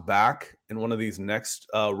rocked back in one of these next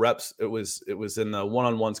reps. It was in the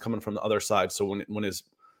one-on-ones coming from the other side. So when his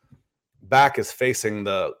back is facing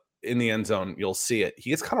in the end zone, you'll see it.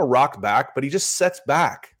 He gets kind of rocked back, but he just sets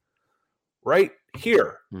back right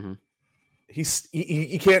here. Mm-hmm.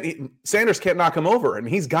 Sanders can't knock him over, and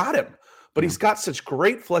he's got him. But he's got such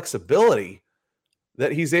great flexibility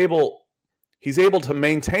that he's able to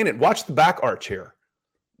maintain it. Watch the back arch here.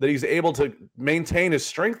 That he's able to maintain his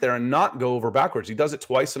strength there and not go over backwards. He does it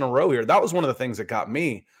twice in a row here. That was one of the things that got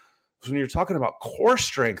me. When you're talking about core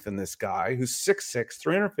strength in this guy who's 6'6",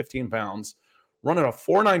 315 pounds, running a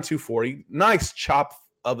 4.9 240, nice chop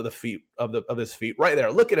of the feet of his feet right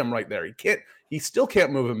there. Look at him right there. He still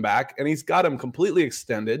can't move him back, and he's got him completely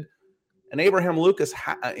extended. And Abraham Lucas,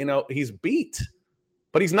 he's beat,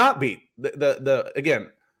 but he's not beat. Again,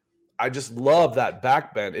 I just love that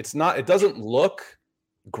back bend. It doesn't look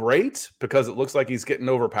great because it looks like he's getting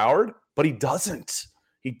overpowered, but he doesn't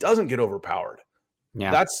get overpowered.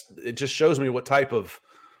 Yeah. It just shows me what type of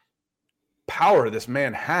power this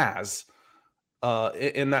man has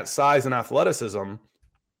in that size and athleticism,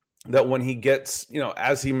 that when he gets,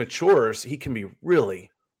 as he matures, he can be really,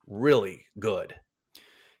 really good.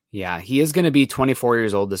 Yeah, he is going to be 24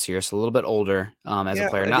 years old this year, so a little bit older as a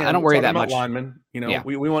player. Now, I don't worry that much. Linemen,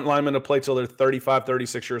 we want linemen to play till they're 35,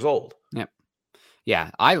 36 years old. Yep.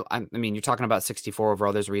 Yeah, I mean, you're talking about 64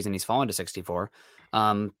 overall. There's a reason he's fallen to 64.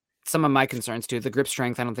 Some of my concerns too, the grip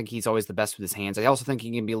strength. I don't think he's always the best with his hands. I also think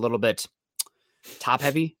he can be a little bit top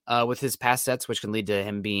heavy with his pass sets, which can lead to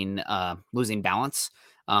him being losing balance.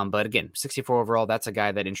 But again, 64 overall, that's a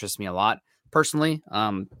guy that interests me a lot personally.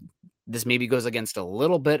 This maybe goes against a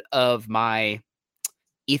little bit of my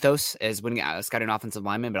ethos as when scouting offensive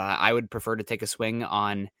lineman, but I would prefer to take a swing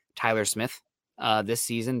on Tyler Smith this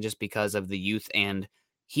season just because of the youth, and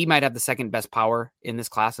he might have the second best power in this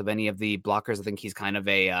class of any of the blockers. I think he's kind of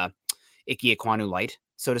a Ike Ekwonu light,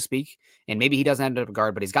 so to speak, and maybe he doesn't end up a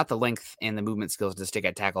guard, but he's got the length and the movement skills to stick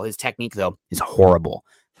at tackle. His technique, though, is horrible,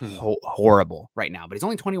 horrible right now, but he's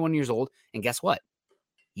only 21 years old, and guess what?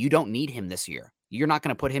 You don't need him this year. You're not going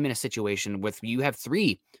to put him in a situation with you have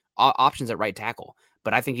three options at right tackle,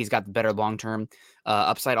 but I think he's got the better long-term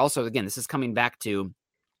upside. Also, again, this is coming back to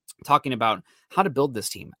talking about how to build this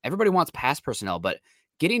team. Everybody wants pass personnel, but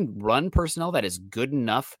getting run personnel that is good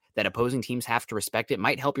enough that opposing teams have to respect it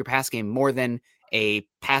might help your pass game more than a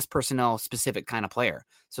pass personnel specific kind of player.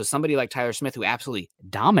 So somebody like Tyler Smith, who absolutely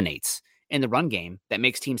dominates in the run game, that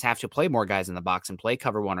makes teams have to play more guys in the box and play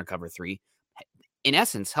cover 1 or cover 3, in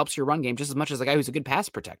essence, helps your run game just as much as a guy who's a good pass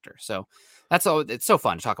protector. So that's all. It's so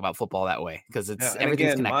fun to talk about football that way because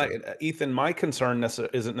everything's connected. Ethan, my concern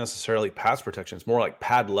isn't necessarily pass protection. It's more like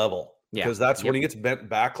pad level. Yeah. Because that's when he gets bent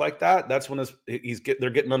back like that. That's when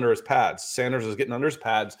they're getting under his pads. Sanders is getting under his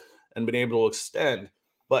pads and been able to extend.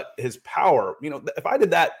 But his power, if I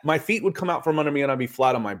did that, my feet would come out from under me and I'd be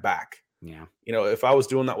flat on my back. Yeah. If I was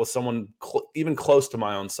doing that with someone even close to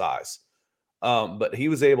my own size. But he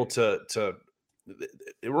was able to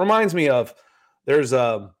it reminds me of there's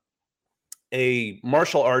a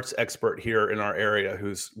martial arts expert here in our area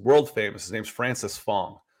who's world famous. His name's Francis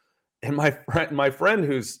Fong. And my friend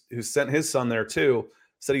who's sent his son there too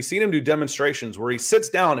said he's seen him do demonstrations where he sits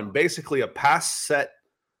down in basically a pass set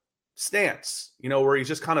stance, where he's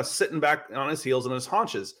just kind of sitting back on his heels and his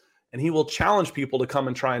haunches, and he will challenge people to come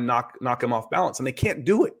and try and knock him off balance, and they can't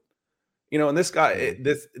do it. And this guy,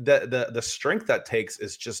 the strength that takes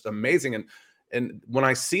is just amazing. And when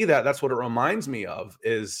I see that, that's what it reminds me of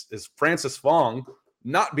is Francis Fong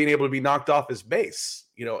not being able to be knocked off his base,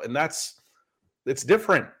 and it's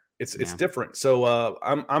different. It's different. So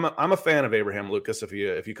I'm a fan of Abraham Lucas, if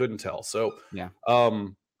you couldn't tell. So yeah.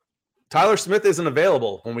 Tyler Smith isn't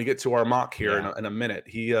available when we get to our mock here Yeah. in a minute.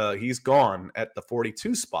 He's gone at the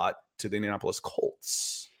 42 spot to the Indianapolis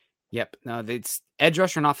Colts. Yep. No, it's edge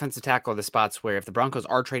rusher and offensive tackle are the spots where if the Broncos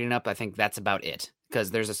are trading up, I think that's about it.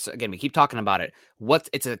 Because again, we keep talking about it.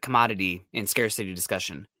 It's a commodity in scarcity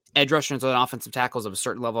discussion. Edge rushers and offensive tackles of a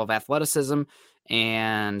certain level of athleticism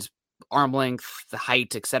and arm length, the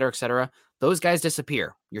height, et cetera, those guys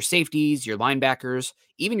disappear. Your safeties, your linebackers,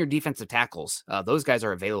 even your defensive tackles, those guys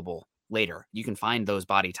are available later. You can find those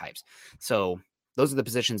body types. So those are the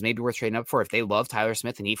positions maybe worth trading up for. If they love Tyler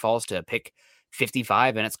Smith and he falls to pick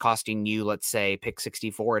 55 and it's costing you, let's say, pick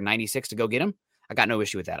 64 and 96 to go get him, I got no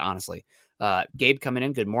issue with that, honestly. Gabe coming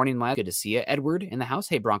in. Good morning, lad. Good to see you. Edward in the house.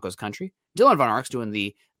 Hey, Broncos country. Dylan Von Ark's doing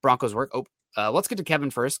the Broncos work. Let's get to Kevin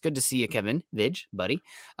first. Good to see you, Kevin. Vidge, buddy.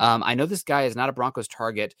 I know this guy is not a Broncos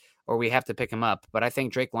target or we have to pick him up, but I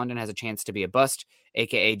think Drake London has a chance to be a bust,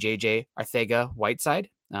 a.k.a. JJ Arcega-Whiteside.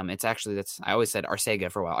 It's actually, I always said Arcega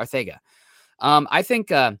for a while. Arcega. I think.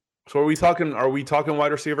 So are we talking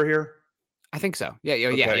wide receiver here? I think so. Yeah.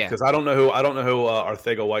 Because I don't know who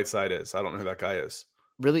Arcega-Whiteside is. I don't know who that guy is.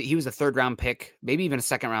 Really, he was a 3rd round pick, maybe even a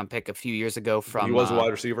 2nd round pick a few years ago from. He was a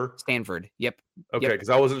wide receiver. Stanford. Yep. Okay, because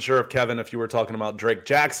I wasn't sure if Kevin, if you were talking about Drake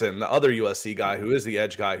Jackson, the other USC guy who is the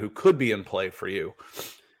edge guy who could be in play for you.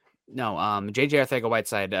 No, JJ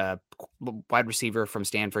Arcega-Whiteside, wide receiver from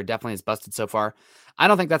Stanford, definitely is busted so far. I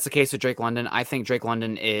don't think that's the case with Drake London. I think Drake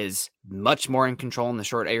London is much more in control in the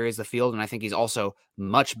short areas of the field, and I think he's also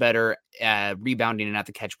much better at rebounding and at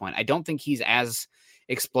the catch point. I don't think he's as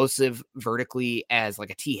explosive vertically as like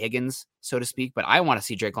a T. Higgins, so to speak, but I want to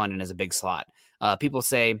see Drake London as a big slot. People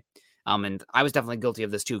say, and I was definitely guilty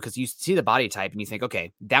of this too, because you see the body type and you think,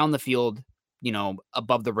 okay, down the field,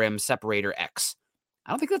 above the rim, separator X. I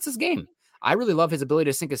don't think that's his game. I really love his ability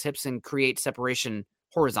to sink his hips and create separation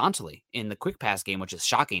horizontally in the quick pass game, which is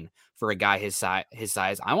shocking for a guy his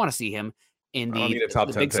size. I want to see him in I don't need a top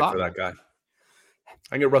 10 big pick slot for that guy.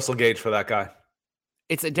 I can get Russell Gage for that guy.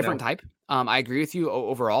 It's a different type. I agree with you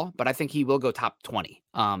overall, but I think he will go top 20.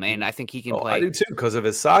 And I think he can play. I do too because of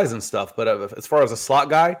his size and stuff. But as far as a slot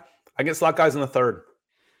guy, I get slot guys in the 3rd.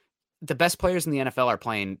 The best players in the NFL are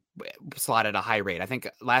playing slot at a high rate. I think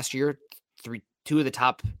last year, 2 of the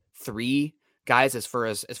top 3 guys as far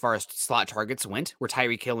as slot targets went were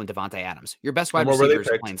Tyreek Hill and Devontae Adams. Your best wide receivers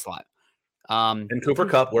playing slot. And Cooper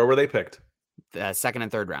Kupp, where were they picked? The 2nd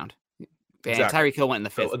and 3rd round. And Exactly. Tyreek Hill went in the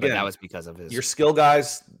 5th, So again, but that was because of his. Your skill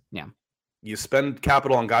guys. Yeah. You spend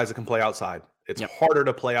capital on guys that can play outside. It's harder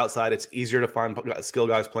to play outside. It's easier to find skill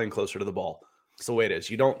guys playing closer to the ball. That's the way it is.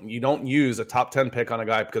 You don't use a top 10 pick on a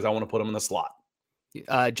guy because I want to put him in the slot.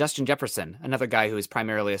 Justin Jefferson, another guy who is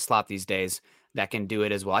primarily a slot these days, that can do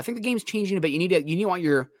it as well. I think the game's changing a bit. You want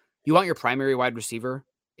your primary wide receiver,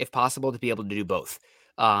 if possible, to be able to do both.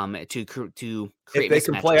 To create. If they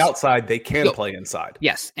can play outside, they can play inside.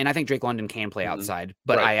 Yes, and I think Drake London can play outside,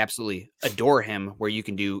 but I absolutely adore him. Where you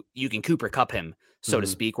can Cooper Kupp him, so to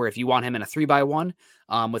speak. Where if you want him in a 3-by-1,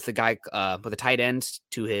 with the guy with a tight end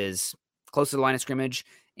to his close to the line of scrimmage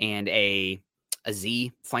and a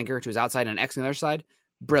Z flanker to his outside and an X on the other side,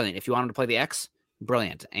 brilliant. If you want him to play the X,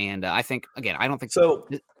 brilliant. And I think, again, I don't think so.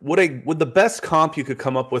 Would the best comp you could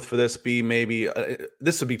come up with for this be maybe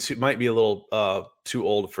this would be might be a little too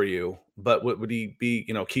old for you, but would he be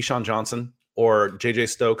Keyshawn Johnson or JJ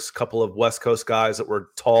Stokes, a couple of West Coast guys that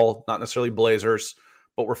were tall, not necessarily blazers,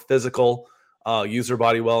 but were physical, use their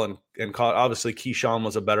body well, and obviously Keyshawn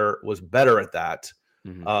was better at that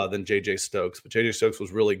than JJ Stokes, but JJ Stokes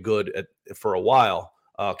was really good for a while.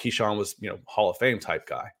 Keyshawn was Hall of Fame type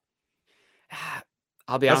guy.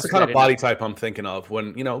 I'll be honest. That's the kind of body type I'm thinking of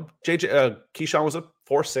when, Keyshawn was a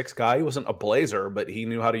 4'6" guy. He wasn't a blazer, but he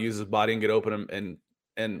knew how to use his body and get open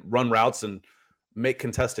and run routes and make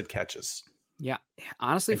contested catches. Yeah.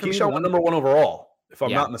 Honestly, and Keyshawn went number 1 overall, if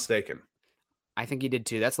I'm not mistaken. I think he did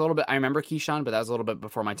too. That's a little bit, I remember Keyshawn, but that was a little bit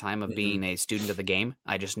before my time of being a student of the game.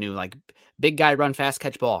 I just knew big guy, run fast,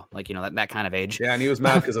 catch ball, that kind of age. Yeah. And he was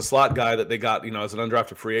mad because a slot guy that they got, as an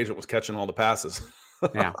undrafted free agent was catching all the passes.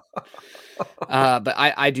 Yeah. But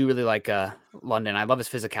I do really like London. I love his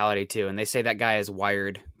physicality too. And they say that guy is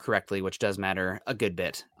wired correctly, which does matter a good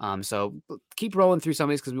bit. So keep rolling through some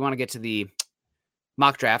of these because we want to get to the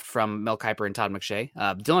mock draft from Mel Kiper and Todd McShay.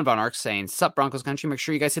 Dylan Von Ark saying, "Sup Broncos country. Make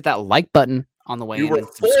sure you guys hit that like button on the way in. You were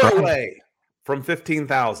 4 away from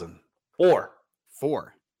 15,000. 4.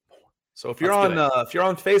 So if you're on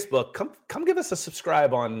Facebook, come give us a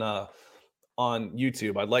subscribe on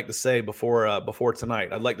YouTube. I'd like to say before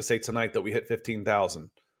tonight. I'd like to say tonight that we hit 15,000.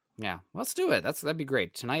 Yeah, let's do it. That'd be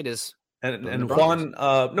great. Tonight is And Juan,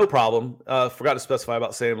 no problem. Forgot to specify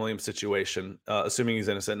about Sam Williams' situation, assuming he's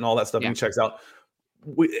innocent and all that stuff. And he checks out.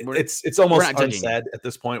 It's almost unsaid at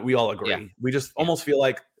this point. We all agree. Yeah. We just almost feel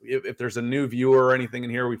like if there's a new viewer or anything in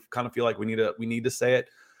here, we kind of feel like we need to say it.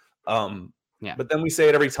 But then we say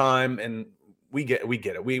it every time, and we get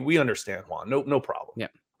it. We understand, Juan. No problem. Yeah.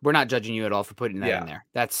 We're not judging you at all for putting that in there.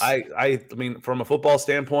 That's I mean, from a football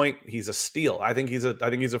standpoint, he's a steal. I think he's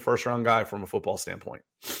a first round guy from a football standpoint.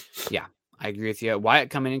 Yeah, I agree with you. Wyatt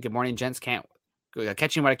coming in. Good morning, gents. Can't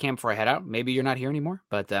catching what I can before I head out. Maybe you're not here anymore,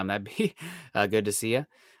 but that'd be good to see you.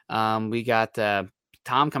 We got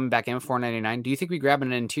Tom coming back in at $4.99. Do you think we grab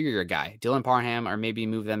an interior guy, Dylan Parham, or maybe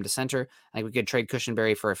move them to center? I think we could trade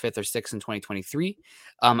Cushenberry for a 5th or 6th in 2023.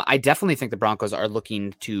 I definitely think the Broncos are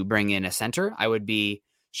looking to bring in a center. I would be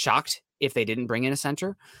shocked if they didn't bring in a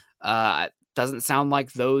center. Doesn't sound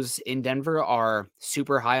like those in Denver are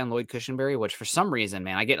super high on Lloyd Cushenberry, which for some reason,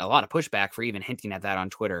 man, I get a lot of pushback for even hinting at that on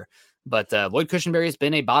Twitter. But Lloyd Cushenberry has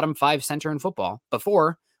been a bottom 5 center in football.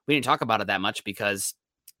 Before, we didn't talk about it that much because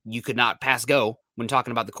you could not pass go when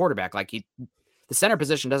talking about the quarterback. Like the center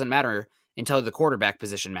position doesn't matter until the quarterback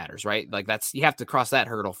position matters, right? Like you have to cross that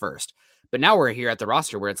hurdle first. But now we're here at the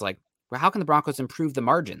roster where it's like, well, how can the Broncos improve the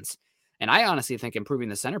margins? And I honestly think improving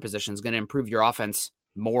the center position is going to improve your offense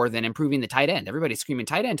more than improving the tight end. Everybody's screaming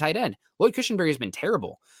tight end, tight end. Lloyd Cushenberry has been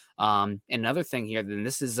terrible. And another thing here, then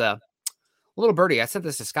this is a little birdie. I sent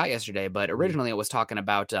this to Scott yesterday, but originally it was talking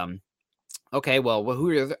about, okay, well, who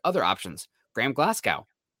are the other options? Graham Glasgow.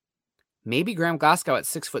 Maybe Graham Glasgow at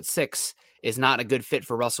 6'6" is not a good fit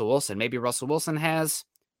for Russell Wilson. Maybe Russell Wilson has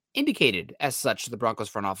indicated as such to the Broncos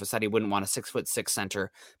front office that he wouldn't want a 6'6"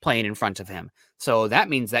 center playing in front of him. So that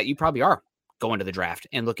means that you probably are going to the draft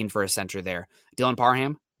and looking for a center there. Dylan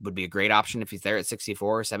Parham would be a great option if he's there at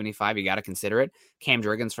 64 or 75. You got to consider it. Cam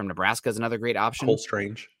Jurgens from Nebraska is another great option.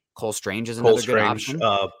 Cole Strange is another good option.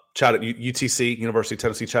 UTC, University of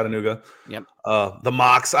Tennessee, Chattanooga. Yep. The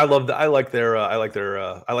Mocs. I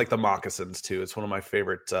like the moccasins too. It's one of my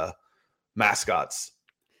favorite mascots.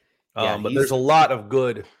 But there's a lot of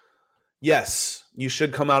good. Yes, you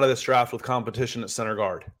should come out of this draft with competition at center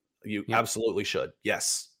guard. You absolutely should.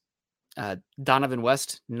 Yes. Donovan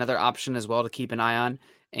West, another option as well to keep an eye on.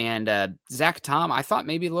 And Zach Tom, I thought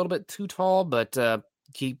maybe a little bit too tall, but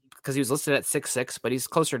because he was listed at 6'6", but he's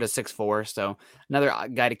closer to 6'4", so another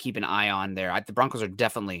guy to keep an eye on there. The Broncos are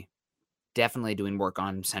definitely doing work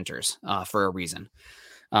on centers for a reason.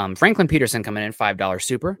 Franklin Peterson coming in, $5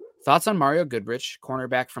 super. Thoughts on Mario Goodrich,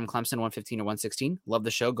 cornerback from Clemson, 115 to 116. Love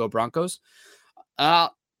the show. Go Broncos.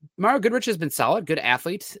 Mario Goodrich has been solid, good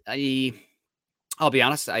athlete. I'll be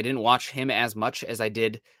honest, I didn't watch him as much as I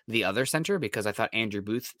did the other center because I thought Andrew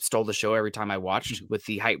Booth stole the show every time I watched with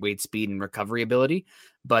the height, weight, speed, and recovery ability.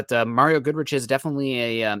 But Mario Goodrich is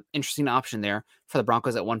definitely a interesting option there for the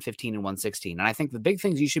Broncos at 115 and 116. And I think the big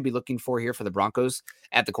things you should be looking for here for the Broncos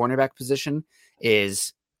at the cornerback position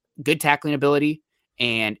is good tackling ability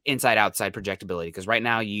and inside-outside projectability. Because right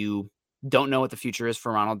now you don't know what the future is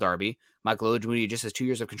for Ronald Darby. Michael Ojimoudi just has 2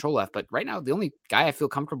 years of control left. But right now, the only guy I feel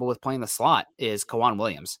comfortable with playing the slot is Kawan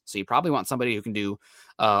Williams. So you probably want somebody who can do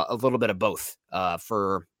a little bit of both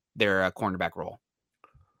for their cornerback role.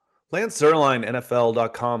 Lance Zierlein,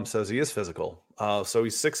 NFL.com, says he is physical. So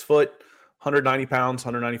he's 6 foot, 190 pounds,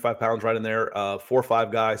 195 pounds right in there,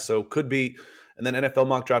 4'5" guy. So could be. And then NFL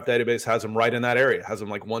Mock Draft Database has him right in that area, has him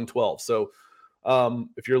like 112. So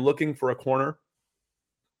if you're looking for a corner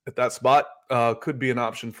at that spot, could be an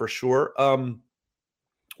option for sure.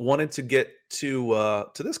 Wanted to get to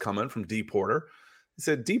this comment from D Porter. He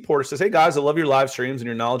said, D Porter says, "Hey guys, I love your live streams and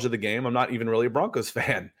your knowledge of the game. I'm not even really a Broncos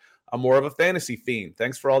fan. I'm more of a fantasy fiend.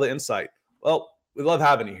 Thanks for all the insight." Well, we love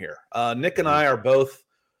having you here. Nick and I are both,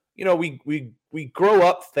 we grow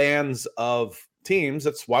up fans of teams.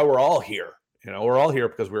 That's why we're all here. We're all here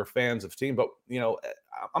because we're fans of team. But,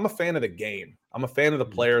 I'm a fan of the game. I'm a fan of the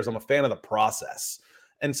players. I'm a fan of the process.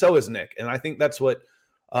 And so is Nick. And I think that's what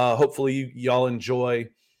hopefully y'all enjoy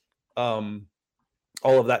all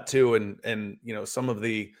of that too. And some of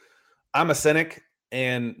the – I'm a cynic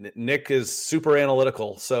and Nick is super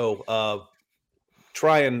analytical. So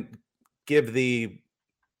try and give the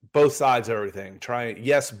both sides of everything. Try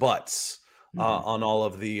yes buts on all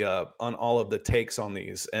of the takes on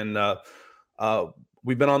these. And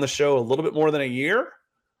we've been on the show a little bit more than a year,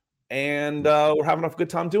 and we're having a good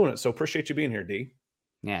time doing it. So appreciate you being here, D.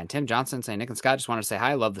 Yeah, and Tim Johnson saying, Nick and Scott, just wanted to say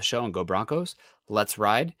hi. Love the show and go Broncos. Let's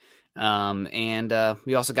ride. And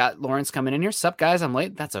we also got Lawrence coming in here. Sup, guys? I'm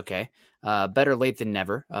late. That's okay. Better late than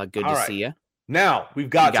never. Good to see you. Now, we've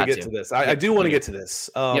got to get to this. I do want to get to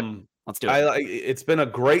this. Let's do it. It's been a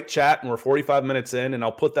great chat, and we're 45 minutes in, and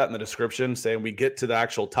I'll put that in the description saying we get to the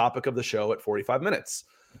actual topic of the show at 45 minutes.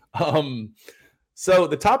 So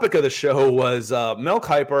the topic of the show was Mel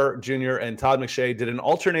Kiper Jr. and Todd McShay did an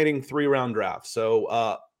alternating 3-round draft.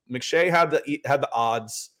 So McShay had the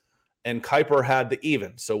odds, and Kiper had the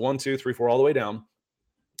even. So 1, 2, 3, 4, all the way down.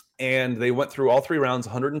 And they went through all 3 rounds,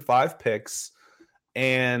 105 picks.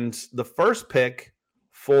 And the first pick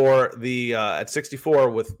for the at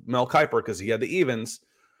 64 with Mel Kiper, because he had the evens,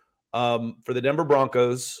 for the Denver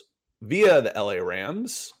Broncos via the LA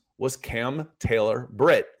Rams was Cam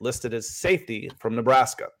Taylor-Britt, listed as safety from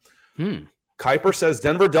Nebraska. Kiper says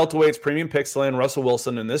Denver Delta Wade's premium picks land Russell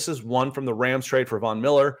Wilson, and this is one from the Rams trade for Von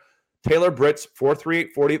Miller. Taylor-Britt's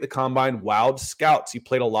 4.38 40 at the combine wowed scouts. He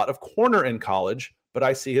played a lot of corner in college, but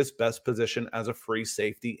I see his best position as a free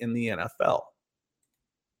safety in the NFL.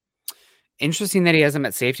 Interesting that he has him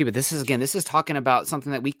at safety, but this is talking about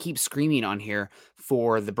something that we keep screaming on here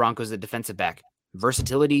for the Broncos, the defensive back.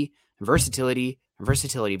 Versatility,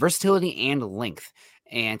 and length.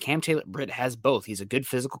 And Cam Taylor-Britt has both. He's a good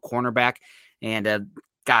physical cornerback. And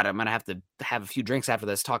God, I'm going to have a few drinks after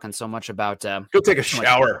this, talking so much about... Go take a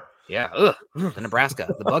shower. Yeah. The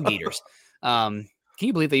Nebraska, the Bug Eaters. Can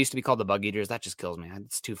you believe they used to be called the Bug Eaters? That just kills me.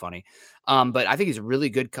 It's too funny. But I think he's a really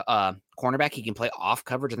good cornerback. He can play off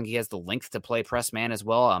coverage. I think he has the length to play press man as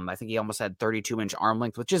well. I think he almost had 32-inch arm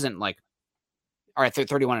length, which isn't like, all right,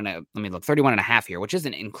 31 and a half here, which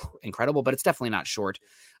isn't incredible, but it's definitely not short.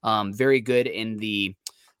 Very good in the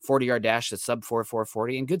 40-yard dash, the sub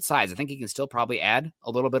 4.40, and good size. I think he can still probably add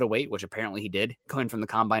a little bit of weight, which apparently he did, going from the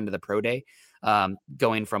combine to the pro day,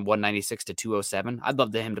 going from 196 to 207. I'd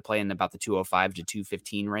love him to play in about the 205 to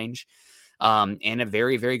 215 range. And a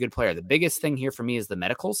very, very good player. The biggest thing here for me is the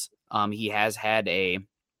medicals. He has had a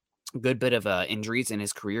good bit of injuries in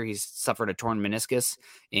his career. He's suffered a torn meniscus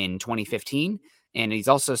in 2015, and he's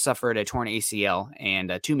also suffered a torn ACL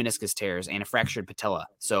and 2 meniscus tears and a fractured patella.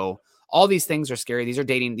 So all these things are scary.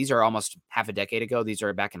 These are almost half a decade ago. These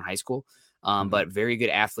are back in high school. But very good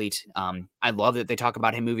athlete. I love that they talk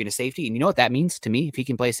about him moving to safety. And you know what that means to me? If he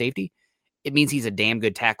can play safety, it means he's a damn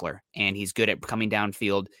good tackler, and he's good at coming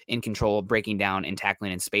downfield, in control, breaking down, and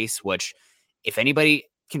tackling in space, which if anybody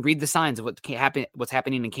can read the signs of what's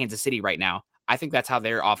happening in Kansas City right now, I think that's how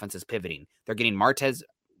their offense is pivoting. They're getting Martez,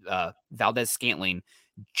 Valdez-Scantling,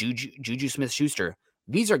 Juju Smith-Schuster.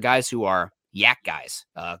 These are guys who are yak guys.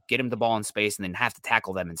 Get him the ball in space and then have to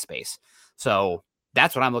tackle them in space. So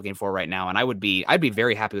that's what I'm looking for right now. And I'd be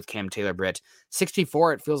very happy with Cam Taylor-Britt.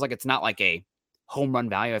 64, it feels like it's not like a home run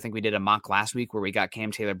value. I think we did a mock last week where we got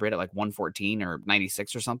Cam Taylor-Britt at like 114 or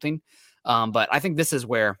 96 or something. But I think this is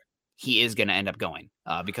where he is going to end up going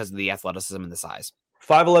because of the athleticism and the size.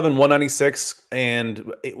 5'11", 196.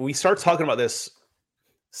 And we start talking about this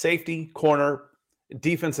safety, corner,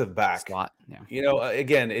 defensive back. Slot, yeah. You know,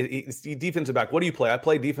 again, it's defensive back. What do you play? I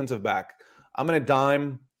play defensive back. I'm going to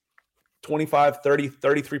dime 25, 30,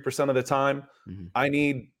 33% of the time. Mm-hmm. I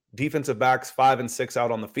need defensive backs 5 and 6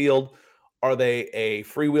 out on the field. Are they a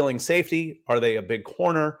freewheeling safety? Are they a big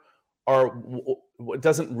corner? Or it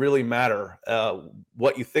doesn't really matter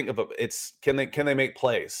what you think of it. It's can they make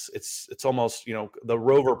plays? It's almost, you know, the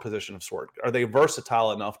rover position of sort. Are they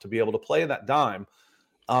versatile enough to be able to play that dime?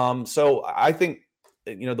 So I think,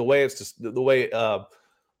 you know, the way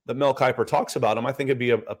that Mel Kiper talks about him, I think it'd be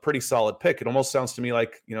a pretty solid pick. It almost sounds to me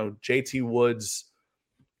like, you know, JT Woods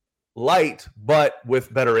light, but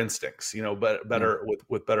with better instincts, you know, better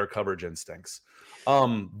with better coverage instincts.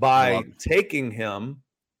 By taking him,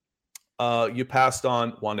 you passed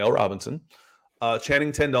on Wan'Dale Robinson,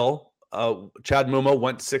 Channing Tindall, Chad Muma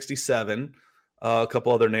went to 67, a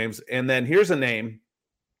couple other names. And then here's a name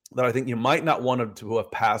that I think you might not want to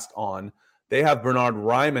have passed on. They have Bernard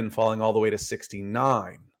Ryman falling all the way to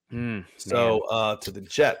 69. To the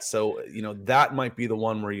Jets. So, you know, that might be the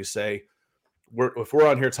one where you say, if we're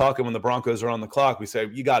on here talking when the Broncos are on the clock, we say,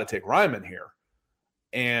 you got to take Ryman here.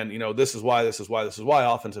 And, you know, this is why,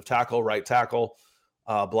 offensive tackle, right tackle,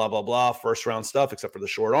 blah, blah, blah, first round stuff, except for the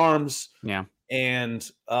short arms. Yeah.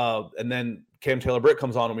 And then Cam Taylor-Britt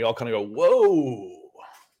comes on and we all kind of go, whoa,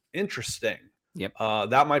 interesting. Yep.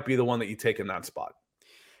 That might be the one that you take in that spot.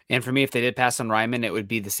 And for me, if they did pass on Ryman, it would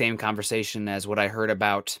be the same conversation as what I heard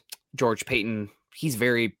about George Payton. He's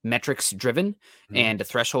very metrics driven and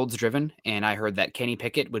thresholds driven. And I heard that Kenny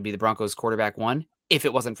Pickett would be the Broncos quarterback 1 if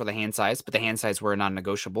it wasn't for the hand size, but the hand size were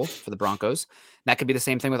non-negotiable for the Broncos. That could be the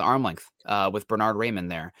same thing with arm length with Bernard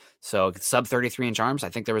Raymond there. So sub 33-inch arms. I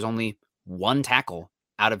think there was only 1 tackle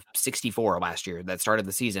out of 64 last year that started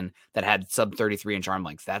the season that had sub 33-inch arm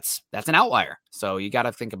length. That's an outlier. So you got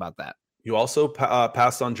to think about that. You also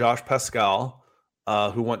passed on Josh Pascal,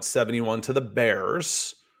 who went 71 to the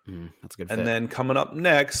Bears. That's a good. And then coming up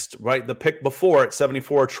next, right, the pick before at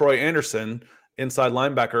 74, Troy Anderson, inside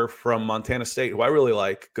linebacker from Montana State, who I really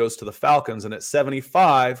like, goes to the Falcons. And at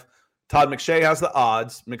 75, Todd McShay has the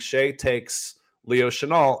odds. McShay takes Leo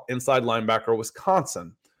Chenal, inside linebacker,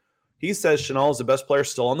 Wisconsin. He says Chenal is the best player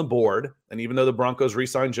still on the board. And even though the Broncos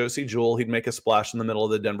re-signed Josie Jewell, he'd make a splash in the middle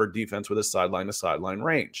of the Denver defense with his sideline-to-sideline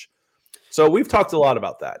range. So we've talked a lot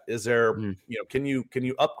about that. Is there, can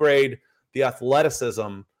you upgrade the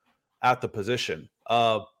athleticism at the position?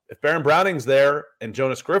 If Baron Browning's there and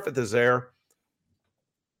Jonas Griffith is there,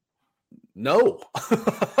 no.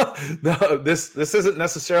 No, this isn't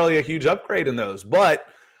necessarily a huge upgrade in those, but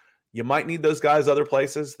you might need those guys other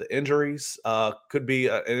places. The injuries could be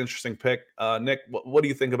an interesting pick. Nick, what do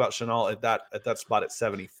you think about Chenal at that spot at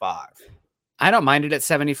 75? I don't mind it at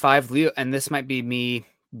 75, Leo, and this might be me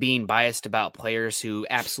being biased about players who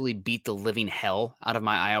absolutely beat the living hell out of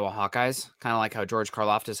my Iowa Hawkeyes, kind of like how George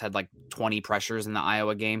Karlaftis had like 20 pressures in the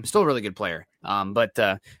Iowa game. Still a really good player, but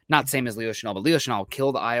not the same as Leo Chenal. But Leo Chenal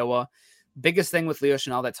killed Iowa. Biggest thing with Leo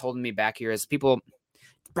Chenal that's holding me back here is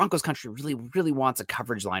Broncos country really, really wants a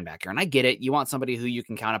coverage linebacker. And I get it. You want somebody who you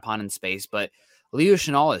can count upon in space, but Leo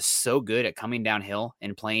Chenal is so good at coming downhill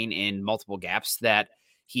and playing in multiple gaps that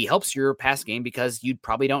he helps your pass game because you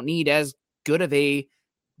probably don't need as good of a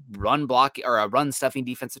run block or a run stuffing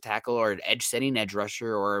defensive tackle or an edge setting edge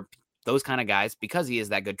rusher or those kind of guys because he is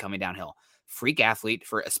that good coming downhill. Freak athlete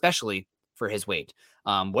especially for his weight.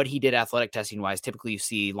 What he did athletic testing wise, typically you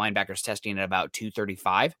see linebackers testing at about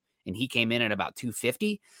 235 and he came in at about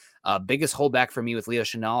 250. Biggest holdback for me with Leo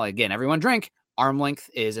Chenal, again, everyone drink. Arm length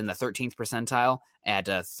is in the 13th percentile at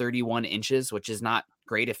 31 inches, which is not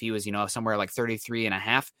great. If he was, somewhere like 33 and a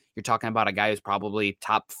half, you're talking about a guy who's probably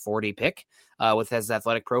top 40 pick with his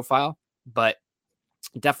athletic profile, but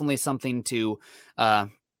definitely something to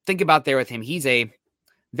think about there with him. He's a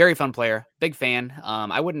very fun player, big fan.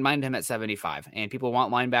 I wouldn't mind him at 75, and people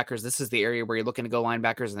want linebackers. This is the area where you're looking to go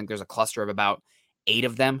linebackers. I think there's a cluster of about 8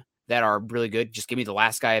 of them that are really good. Just give me the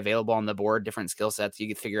last guy available on the board, different skill sets. You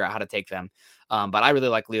can figure out how to take them. But I really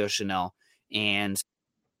like Leo Chenal, and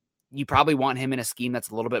you probably want him in a scheme that's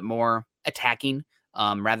a little bit more attacking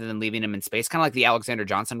rather than leaving him in space, kind of like the Alexander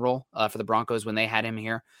Johnson role for the Broncos when they had him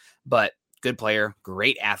here. But good player,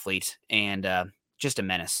 great athlete, and just a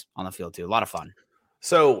menace on the field too. A lot of fun.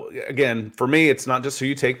 So again, for me, it's not just who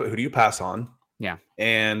you take, but who do you pass on? Yeah.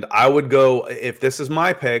 And I would go, if this is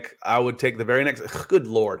my pick, I would take the very next. Good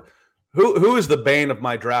Lord. Who is the bane of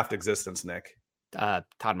my draft existence, Nick? Todd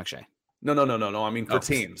McShay. No. I mean, for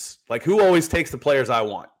teams. Like, who always takes the players I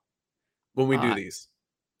want when we do these?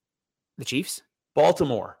 The Chiefs?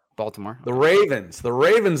 Baltimore. Okay. The Ravens. The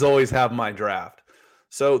Ravens always have my draft.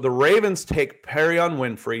 So the Ravens take Perion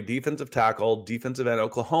Winfrey, defensive tackle, defensive end,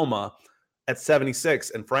 Oklahoma, at 76.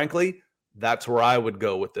 And frankly, that's where I would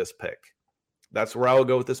go with this pick.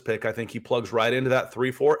 I think he plugs right into that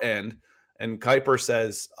 3-4 end. And Kiper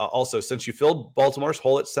says, also, since you filled Baltimore's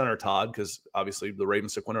hole at center, Todd, because obviously the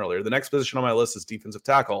Ravens took one earlier, the next position on my list is defensive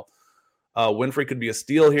tackle. Winfrey could be a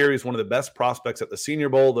steal here. He's one of the best prospects at the Senior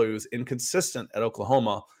Bowl, though he was inconsistent at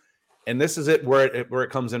Oklahoma. And this is where it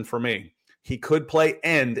comes in for me. He could play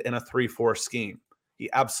end in a 3-4 scheme. He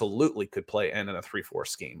absolutely could play end in a 3-4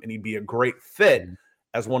 scheme, and he'd be a great fit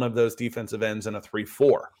as one of those defensive ends in a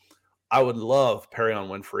 3-4. I would love Perion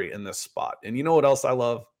Winfrey in this spot. And you know what else I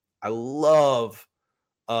love? I love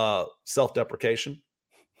self-deprecation.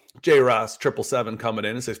 J-Ross 777 coming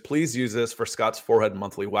in and says, please use this for Scott's Forehead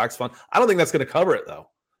Monthly Wax Fund. I don't think that's going to cover it, though.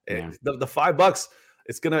 Yeah. The $5,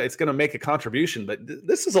 it's gonna make a contribution, but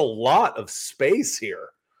this is a lot of space here.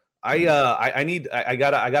 I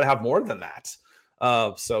gotta have more than that.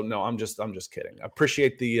 So no, I'm just kidding. I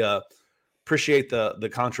appreciate the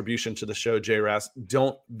contribution to the show, J-Ross.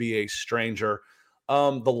 Don't be a stranger.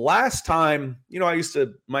 The last time,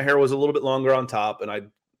 my hair was a little bit longer on top, and I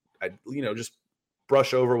just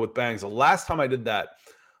brush over with bangs. The last time I did that,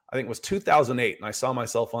 I think it was 2008, and I saw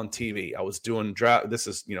myself on TV. I was doing draft. This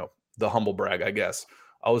is, the humble brag, I guess.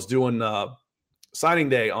 I was doing signing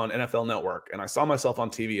day on NFL Network, and I saw myself on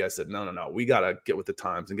TV. I said, no, we got to get with the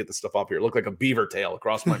times and get the stuff up here. It looked like a beaver tail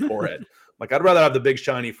across my forehead. Like, I'd rather have the big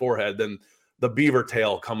shiny forehead than the beaver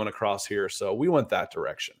tail coming across here. So we went that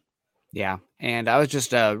direction. Yeah. And I was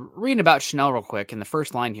just reading about Chenal real quick, and the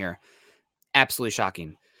first line here, absolutely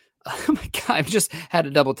shocking. Oh my God, I've just had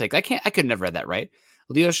a double take. I couldn't have read that right.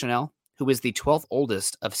 Leo Chenal, who is the 12th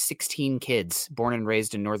oldest of 16 kids born and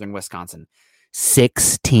raised in northern Wisconsin.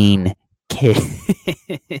 16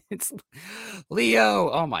 kids. Leo.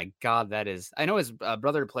 Oh my God, that is. I know his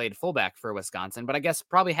brother played fullback for Wisconsin, but I guess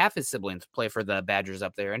probably half his siblings play for the Badgers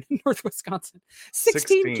up there in North Wisconsin.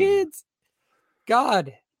 16 kids.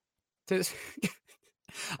 God.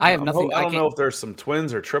 I have nothing. I don't know if there's some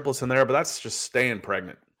twins or triplets in there, but that's just staying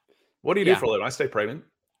pregnant. What do you do for a living? I stay pregnant.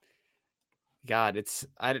 God,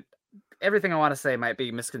 everything I want to say might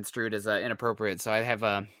be misconstrued as inappropriate. So I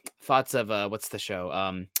have thoughts of what's the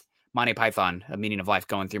show? Monty Python, A Meaning of Life,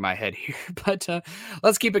 going through my head here. But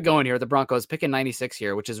let's keep it going here. The Broncos picking 96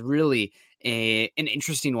 here, which is really an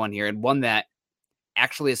interesting one here, and one that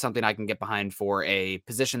actually is something I can get behind for a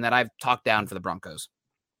position that I've talked down for the Broncos.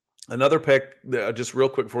 Another pick, just real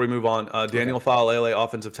quick before we move on, Daniel Faalele,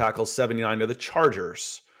 offensive tackle, 79 to the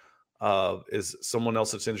Chargers, is someone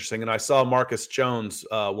else that's interesting. And I saw Marcus Jones,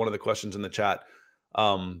 one of the questions in the chat,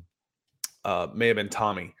 may have been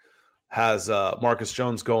Tommy, has Marcus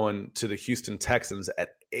Jones going to the Houston Texans at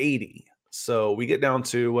 80. So we get down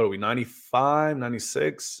to, what are we, 95,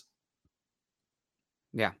 96?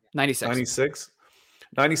 Yeah, 96. 96.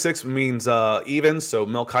 96 means even, so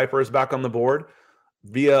Mel Kiper is back on the board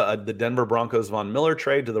via the Denver Broncos Von Miller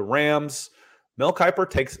trade to the Rams. Mel Kiper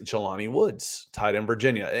takes Jelani Woods, tight end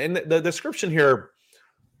Virginia. And the description here,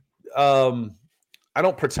 I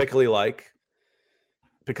don't particularly like,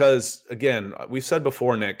 because, again, we've said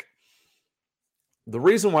before, Nick, the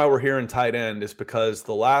reason why we're here in tight end is because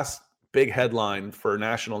the last big headline for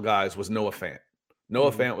national guys was Noah Fant.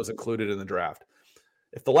 Noah Fant was included in the draft.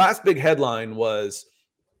 If the last big headline was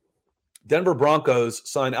Denver Broncos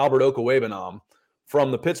sign Albert Okwuegbunam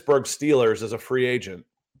from the Pittsburgh Steelers as a free agent,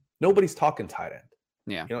 nobody's talking tight end.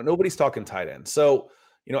 Yeah. Nobody's talking tight end. So,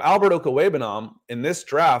 Albert Okwuegbunam in this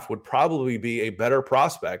draft would probably be a better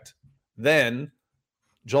prospect than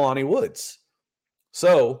Jelani Woods.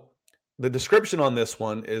 So the description on this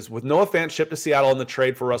one is, with Noah Fant shipped to Seattle in the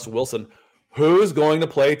trade for Russell Wilson, who's going to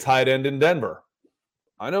play tight end in Denver?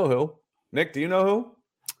 I know who. Nick, do you know who?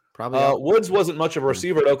 Probably. Woods wasn't much of a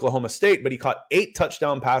receiver at Oklahoma State, but he caught 8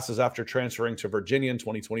 touchdown passes after transferring to Virginia in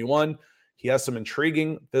 2021. He has some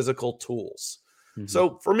intriguing physical tools. Mm-hmm.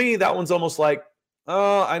 So for me, that one's almost like,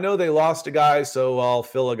 I know they lost a guy, so I'll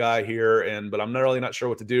fill a guy here, but I'm really not sure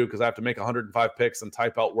what to do because I have to make 105 picks and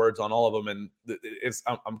type out words on all of them, and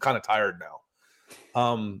I'm kind of tired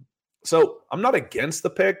now. So I'm not against the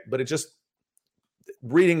pick, but it just,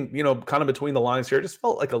 reading, kind of between the lines here, just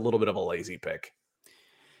felt like a little bit of a lazy pick.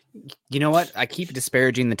 You know what? I keep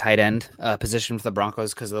disparaging the tight end position for the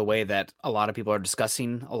Broncos because of the way that a lot of people are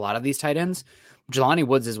discussing a lot of these tight ends. Jelani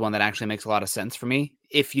Woods is one that actually makes a lot of sense for me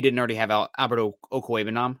if you didn't already have Albert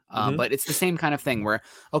Okwuegbunam. But it's the same kind of thing where,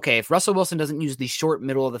 okay, if Russell Wilson doesn't use the short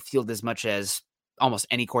middle of the field as much as almost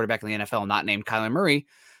any quarterback in the NFL not named Kyler Murray,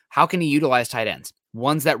 how can he utilize tight ends?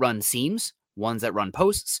 Ones that run seams, ones that run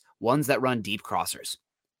posts, ones that run deep crossers.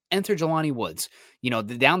 Enter Jelani Woods.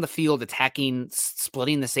 Down the field, attacking,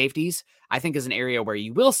 splitting the safeties, I think is an area where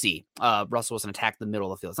you will see Russell Wilson attack the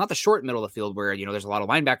middle of the field. It's not the short middle of the field where, there's a lot of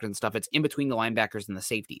linebackers and stuff. It's in between the linebackers and the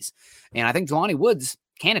safeties. And I think Jelani Woods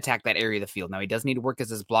can attack that area of the field. Now, he does need to work as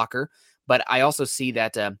his blocker, but I also see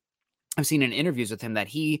that I've seen in interviews with him that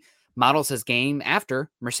he models his game after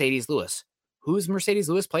Mercedes Lewis. Who's Mercedes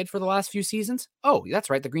Lewis played for the last few seasons? Oh, that's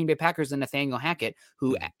right. The Green Bay Packers and Nathaniel Hackett,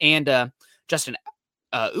 and Justin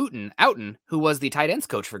Outen, who was the tight ends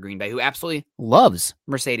coach for Green Bay, who absolutely loves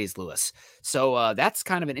Mercedes Lewis. So that's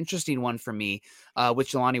kind of an interesting one for me with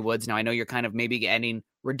Jelani Woods. Now, I know you're kind of maybe adding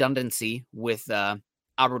redundancy with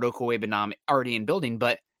Albert Okwuegbunam already in building,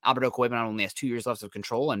 but Albert Okwuegbunam only has 2 years left of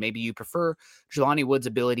control, and maybe you prefer Jelani Woods'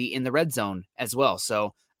 ability in the red zone as well.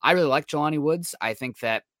 So I really like Jelani Woods. I think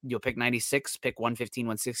that you'll pick 96, pick 115,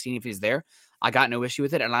 116 if he's there. I got no issue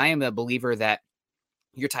with it, and I am a believer that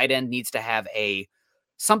your tight end needs to have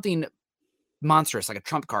something monstrous, like a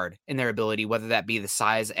trump card in their ability, whether that be the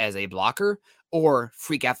size as a blocker or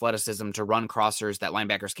freak athleticism to run crossers that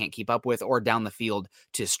linebackers can't keep up with, or down the field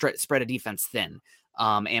to spread a defense thin.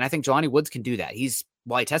 And I think Jelani Woods can do that.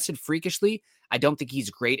 While he tested freakishly, I don't think he's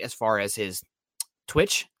great as far as his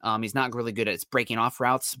twitch. He's not really good at breaking off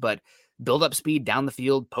routes, but build up speed down the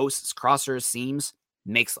field, posts, crossers, seams,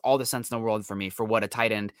 makes all the sense in the world for me for what a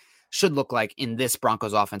tight end should look like in this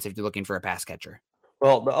Broncos offense if you're looking for a pass catcher.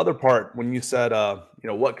 Well, the other part, when you said,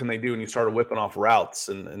 what can they do, and you started whipping off routes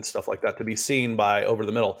and stuff like that to be seen by over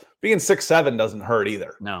the middle, being 6'7" doesn't hurt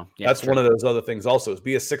either. No. Yeah, that's one of those other things also, is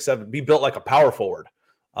be a 6'7", be built like a power forward,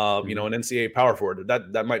 an NCAA power forward.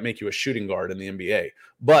 That might make you a shooting guard in the NBA.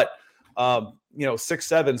 But,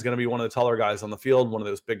 6'7" is going to be one of the taller guys on the field, one of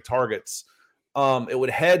those big targets. It would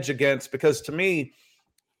hedge against, because to me,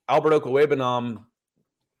 Albert Okwuegbunam,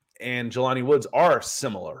 and Jelani Woods are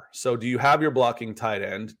similar. So do you have your blocking tight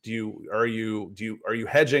end? Are you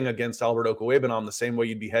hedging against Albert Okwuegbunam the same way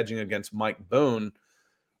you'd be hedging against Mike Boone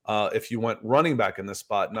if you went running back in this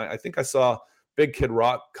spot? And I think I saw Big Kid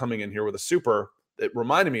Rock coming in here with a super that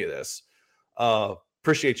reminded me of this.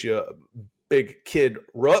 Appreciate you, Big Kid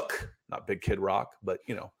Rook, not Big Kid Rock, but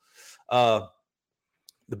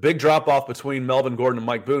the big drop off between Melvin Gordon and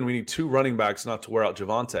Mike Boone. We need 2 running backs not to wear out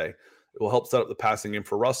Javonte. It will help set up the passing game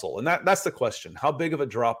for Russell. And that's the question. How big of a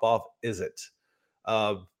drop off is it?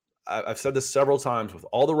 I've said this several times with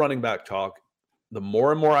all the running back talk. The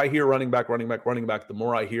more and more I hear running back, the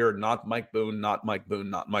more I hear not Mike Boone, not Mike Boone,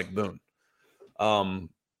 not Mike Boone.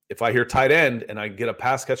 If I hear tight end and I get a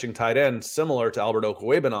pass catching tight end similar to Albert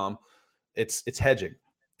Okwuegbunam, it's hedging.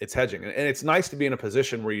 It's hedging. And it's nice to be in a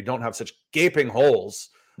position where you don't have such gaping holes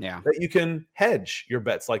that you can hedge your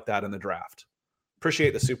bets like that in the draft.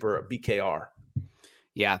 Appreciate the super BKR.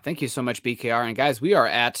 Yeah, thank you so much, BKR. And guys, we are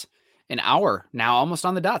at an hour now, almost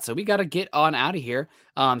on the dot. So we got to get on out of here.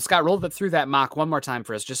 Scott, roll it through that mock one more time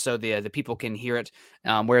for us, just so the people can hear it.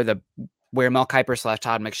 Where Mel Kiper /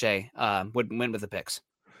 Todd McShay went with the picks.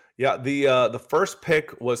 Yeah, the first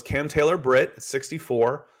pick was Cam Taylor-Britt at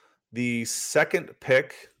 64. The second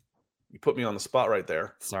pick, you put me on the spot right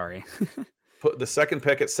there. Sorry. Put the second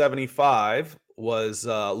pick at 75 was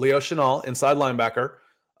Leo Chenal, inside linebacker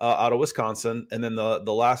out of Wisconsin. And then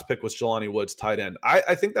the last pick was Jelani Woods, tight end.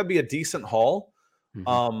 I think that'd be a decent haul.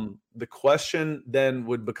 Mm-hmm. The question then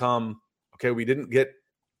would become, okay, we didn't get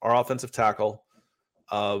our offensive tackle.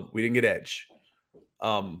 We didn't get edge.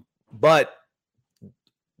 But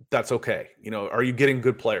that's okay. Are you getting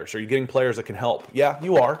good players? Are you getting players that can help? Yeah,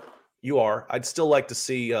 you are. You are. I'd still like to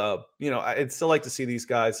see, I'd still like to see these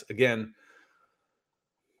guys again.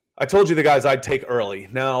 I told you the guys I'd take early.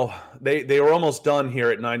 Now they were almost done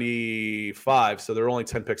here at 95, so there are only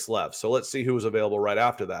 10 picks left. So let's see who was available right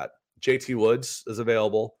after that. JT Woods is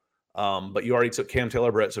available, but you already took Cam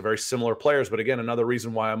Taylor-Britt, so very similar players. But again, another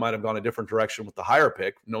reason why I might have gone a different direction with the higher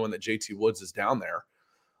pick, knowing that JT Woods is down there.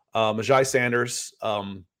 Majai Sanders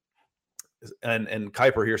and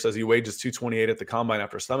Kiper here says he weighed just 228 at the combine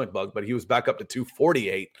after a stomach bug, but he was back up to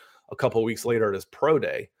 248 a couple of weeks later at his pro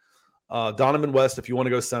day. Donovan West, if you want to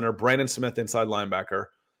go center. Brandon Smith, inside linebacker.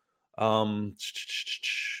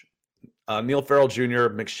 Neil Farrell Jr.,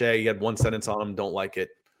 McShay, he had one sentence on him. Don't like it.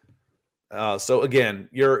 So again,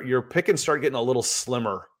 your pick and start getting a little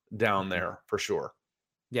slimmer down there for sure.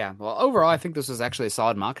 Yeah. Well, overall, I think this was actually a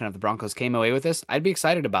solid mock. And if the Broncos came away with this, I'd be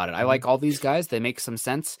excited about it. I like all these guys. They make some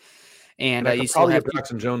sense. And you still have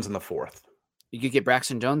Braxton Jones in the 4th. You could get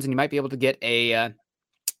Braxton Jones, and you might be able to get a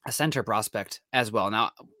center prospect as well.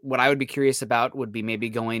 Now, what I would be curious about would be maybe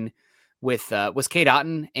going with was Cade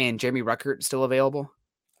Otton and Jeremy Ruckert still available?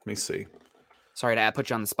 Let me see. Sorry to put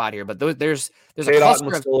you on the spot here, but there's Cade a cluster Otton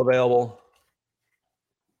was still available.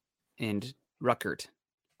 And Ruckert,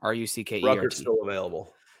 Ruckert. Ruckert's still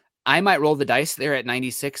available. I might roll the dice there at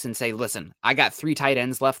 96 and say, listen, I got 3 tight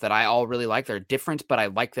ends left that I all really like. They're different, but I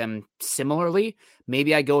like them similarly.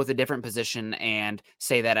 Maybe I go with a different position and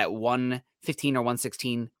say that at 115 or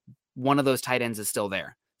 116, one of those tight ends is still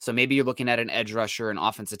there. So maybe you're looking at an edge rusher, an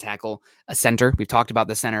offensive tackle, a center. We've talked about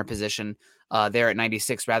the center position there at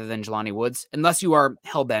 96 rather than Jelani Woods, unless you are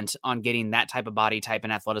hell-bent on getting that type of body type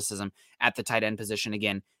and athleticism at the tight end position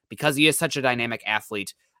again. Because he is such a dynamic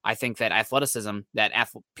athlete, I think that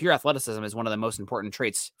pure athleticism is one of the most important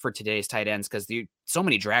traits for today's tight ends, because so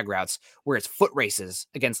many drag routes where it's foot races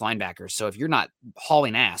against linebackers. So if you're not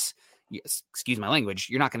hauling ass, excuse my language,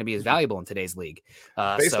 you're not going to be as valuable in today's league.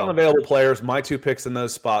 Based on available players, my 2 picks in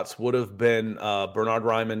those spots would have been Bernard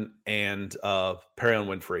Ryman and Perion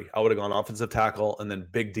Winfrey. I would have gone offensive tackle and then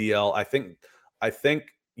big DL. I think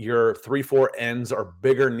your 3-4 ends are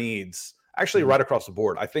bigger needs. Actually, right across the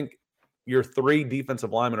board. I think your 3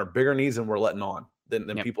 defensive linemen are bigger needs than we're letting on than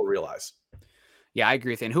people realize. Yeah, I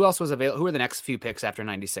agree with you. And who else was available? Who are the next few picks after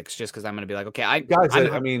 96? Just because I'm going to be like, okay,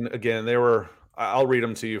 again, they were. I'll read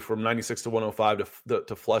them to you from 96 to 105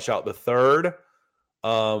 to flush out. The third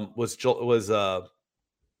was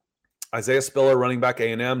Isaiah Spiller, running back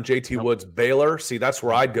A&M. JT Woods, Baylor. See, that's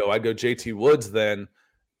where I'd go. I'd go JT Woods then,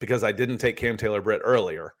 because I didn't take Cam Taylor-Britt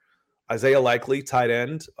earlier. Isaiah Likely, tight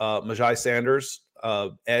end. Majai Sanders,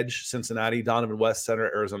 edge, Cincinnati. Donovan West, center,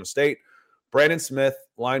 Arizona State. Brandon Smith,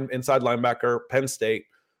 inside linebacker, Penn State.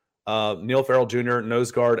 Neil Farrell Jr.,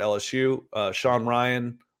 nose guard, LSU. Sean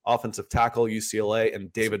Ryan, offensive tackle, UCLA.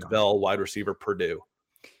 And David Bell, wide receiver, Purdue.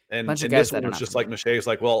 And this one was just like McShay's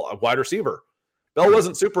like, well, a wide receiver. Bell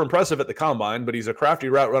wasn't super impressive at the combine, but he's a crafty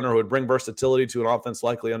route runner who would bring versatility to an offense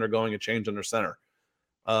likely undergoing a change under center.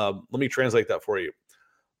 Let me translate that for you.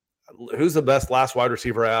 who's the best last wide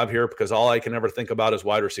receiver I have here? Because all I can ever think about is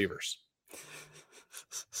wide receivers.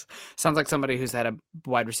 Sounds like somebody who's had a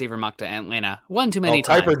wide receiver mock to Atlanta one too many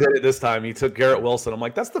times. Kiper did it this time. He took Garrett Wilson. I'm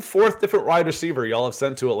like, that's the 4th different wide receiver y'all have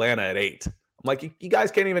sent to Atlanta at 8. I'm like, you guys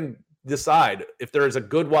can't even decide if there is a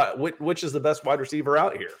good which is the best wide receiver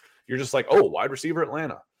out here. You're just like, oh, wide receiver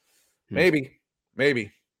Atlanta. Maybe. Yeah.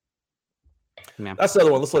 That's the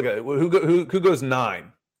other one. Let's look at it. Who goes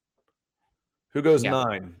 9? Who goes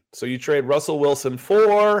 9? So you trade Russell Wilson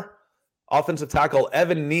for offensive tackle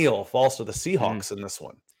Evan Neal, falls to the Seahawks in this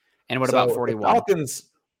one. And what about 41? The Falcons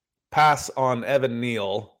pass on Evan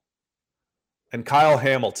Neal and Kyle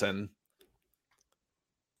Hamilton.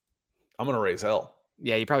 I'm going to raise hell.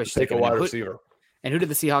 Yeah, you probably should take a wide receiver. And who did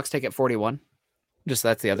the Seahawks take at 41? Just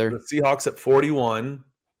that's the other. The Seahawks at 41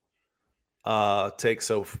 take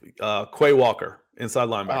Quay Walker, inside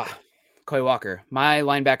linebacker. Quay Walker, my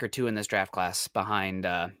linebacker 2 in this draft class behind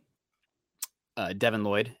Devin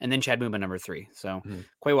Lloyd, and then Chad Muma number 3. So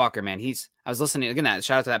Quay Walker, man, I was listening again.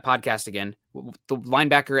 Shout out to that podcast again. The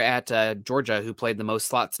linebacker at Georgia who played the most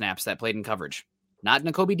slot snaps that played in coverage, not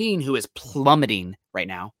Nakobe Dean, who is plummeting right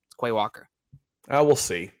now. It's Quay Walker. We'll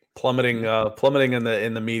see. Plummeting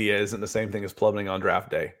in the media isn't the same thing as plummeting on draft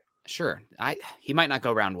day. Sure. He might not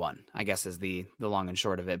go round 1, I guess, is the long and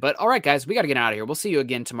short of it. But all right, guys, we got to get out of here. We'll see you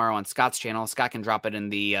again tomorrow on Scott's channel. Scott can drop it in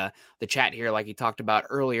the chat here like he talked about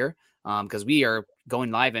earlier, because we are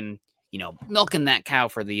going live and, milking that cow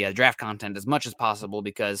for the draft content as much as possible,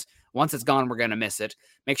 because once it's gone, we're going to miss it.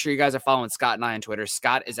 Make sure you guys are following Scott and I on Twitter.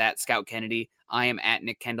 Scott is at Scout Kennedy. I am at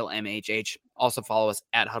Nick Kendall, MHH. Also follow us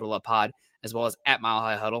at Huddle Up Pod, as well as at Mile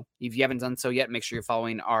High Huddle. If you haven't done so yet, make sure you're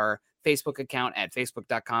following our Facebook account at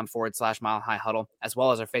facebook.com/Mile High Huddle, as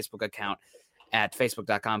well as our Facebook account at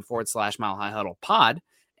facebook.com/Mile High Huddle Pod.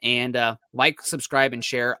 And like, subscribe, and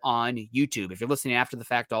share on YouTube. If you're listening after the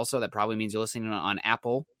fact also, that probably means you're listening on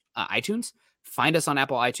Apple iTunes. Find us on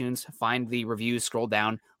Apple iTunes. Find the reviews, scroll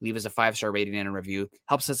down, leave us a 5-star rating and a review.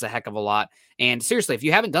 Helps us a heck of a lot. And seriously, if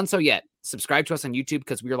you haven't done so yet, subscribe to us on YouTube,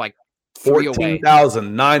 because we're like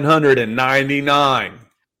 14,999.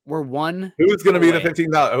 We're one. Who's going to be the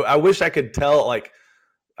 15,000? I wish I could tell.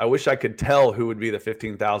 Who would be the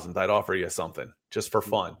 15,000th. I'd offer you something just for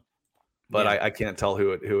fun, but I can't tell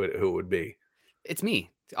who it would be. It's me.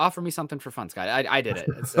 Offer me something for fun, Scott. I did it.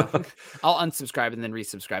 So I'll unsubscribe and then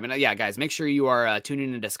resubscribe. And yeah, guys, make sure you are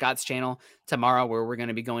tuning into Scott's channel tomorrow, where we're going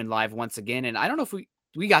to be going live once again. And I don't know if we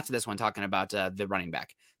got to this one talking about the running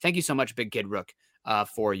back. Thank you so much, Big Kid Rook,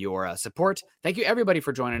 for your support. Thank you, everybody,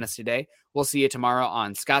 for joining us today. We'll see you tomorrow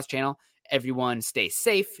on Scott's channel. Everyone stay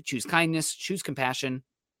safe, choose kindness, choose compassion.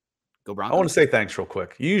 Go Broncos. I want to say thanks real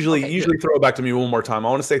quick. You usually throw it back to me one more time. I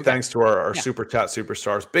want to say thanks to our Super Chat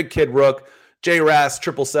superstars: Big Kid Rook, J Ras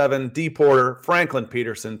 777, D Porter, Franklin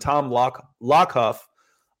Peterson, Tom Lockhuff,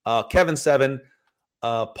 Kevin 7,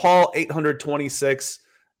 Paul 826,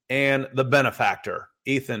 and the Benefactor,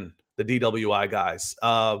 Ethan, the DWI guys.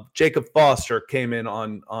 Jacob Foster came in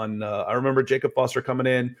on I remember Jacob Foster coming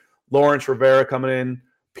in, Lawrence Rivera coming in,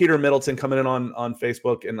 Peter Middleton coming in on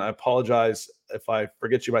Facebook, and I apologize if I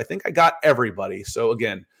forget you, but I think I got everybody. So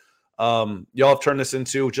again, y'all have turned this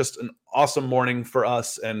into just an awesome morning for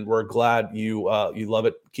us, and we're glad you love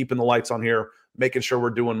it. Keeping the lights on here, making sure we're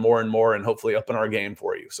doing more and more, and hopefully upping our game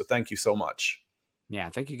for you. So thank you so much. Yeah,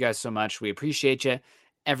 thank you guys so much. We appreciate you.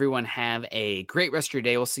 Everyone have a great rest of your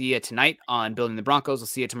day. We'll see you tonight on Building the Broncos. We'll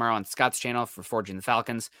see you tomorrow on Scott's channel for Forging the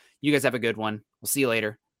Falcons. You guys have a good one. We'll see you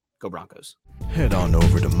later. Go Broncos. Head on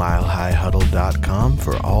over to milehighhuddle.com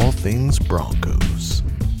for all things Broncos.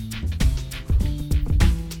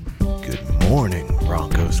 Good morning,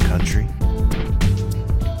 Broncos country.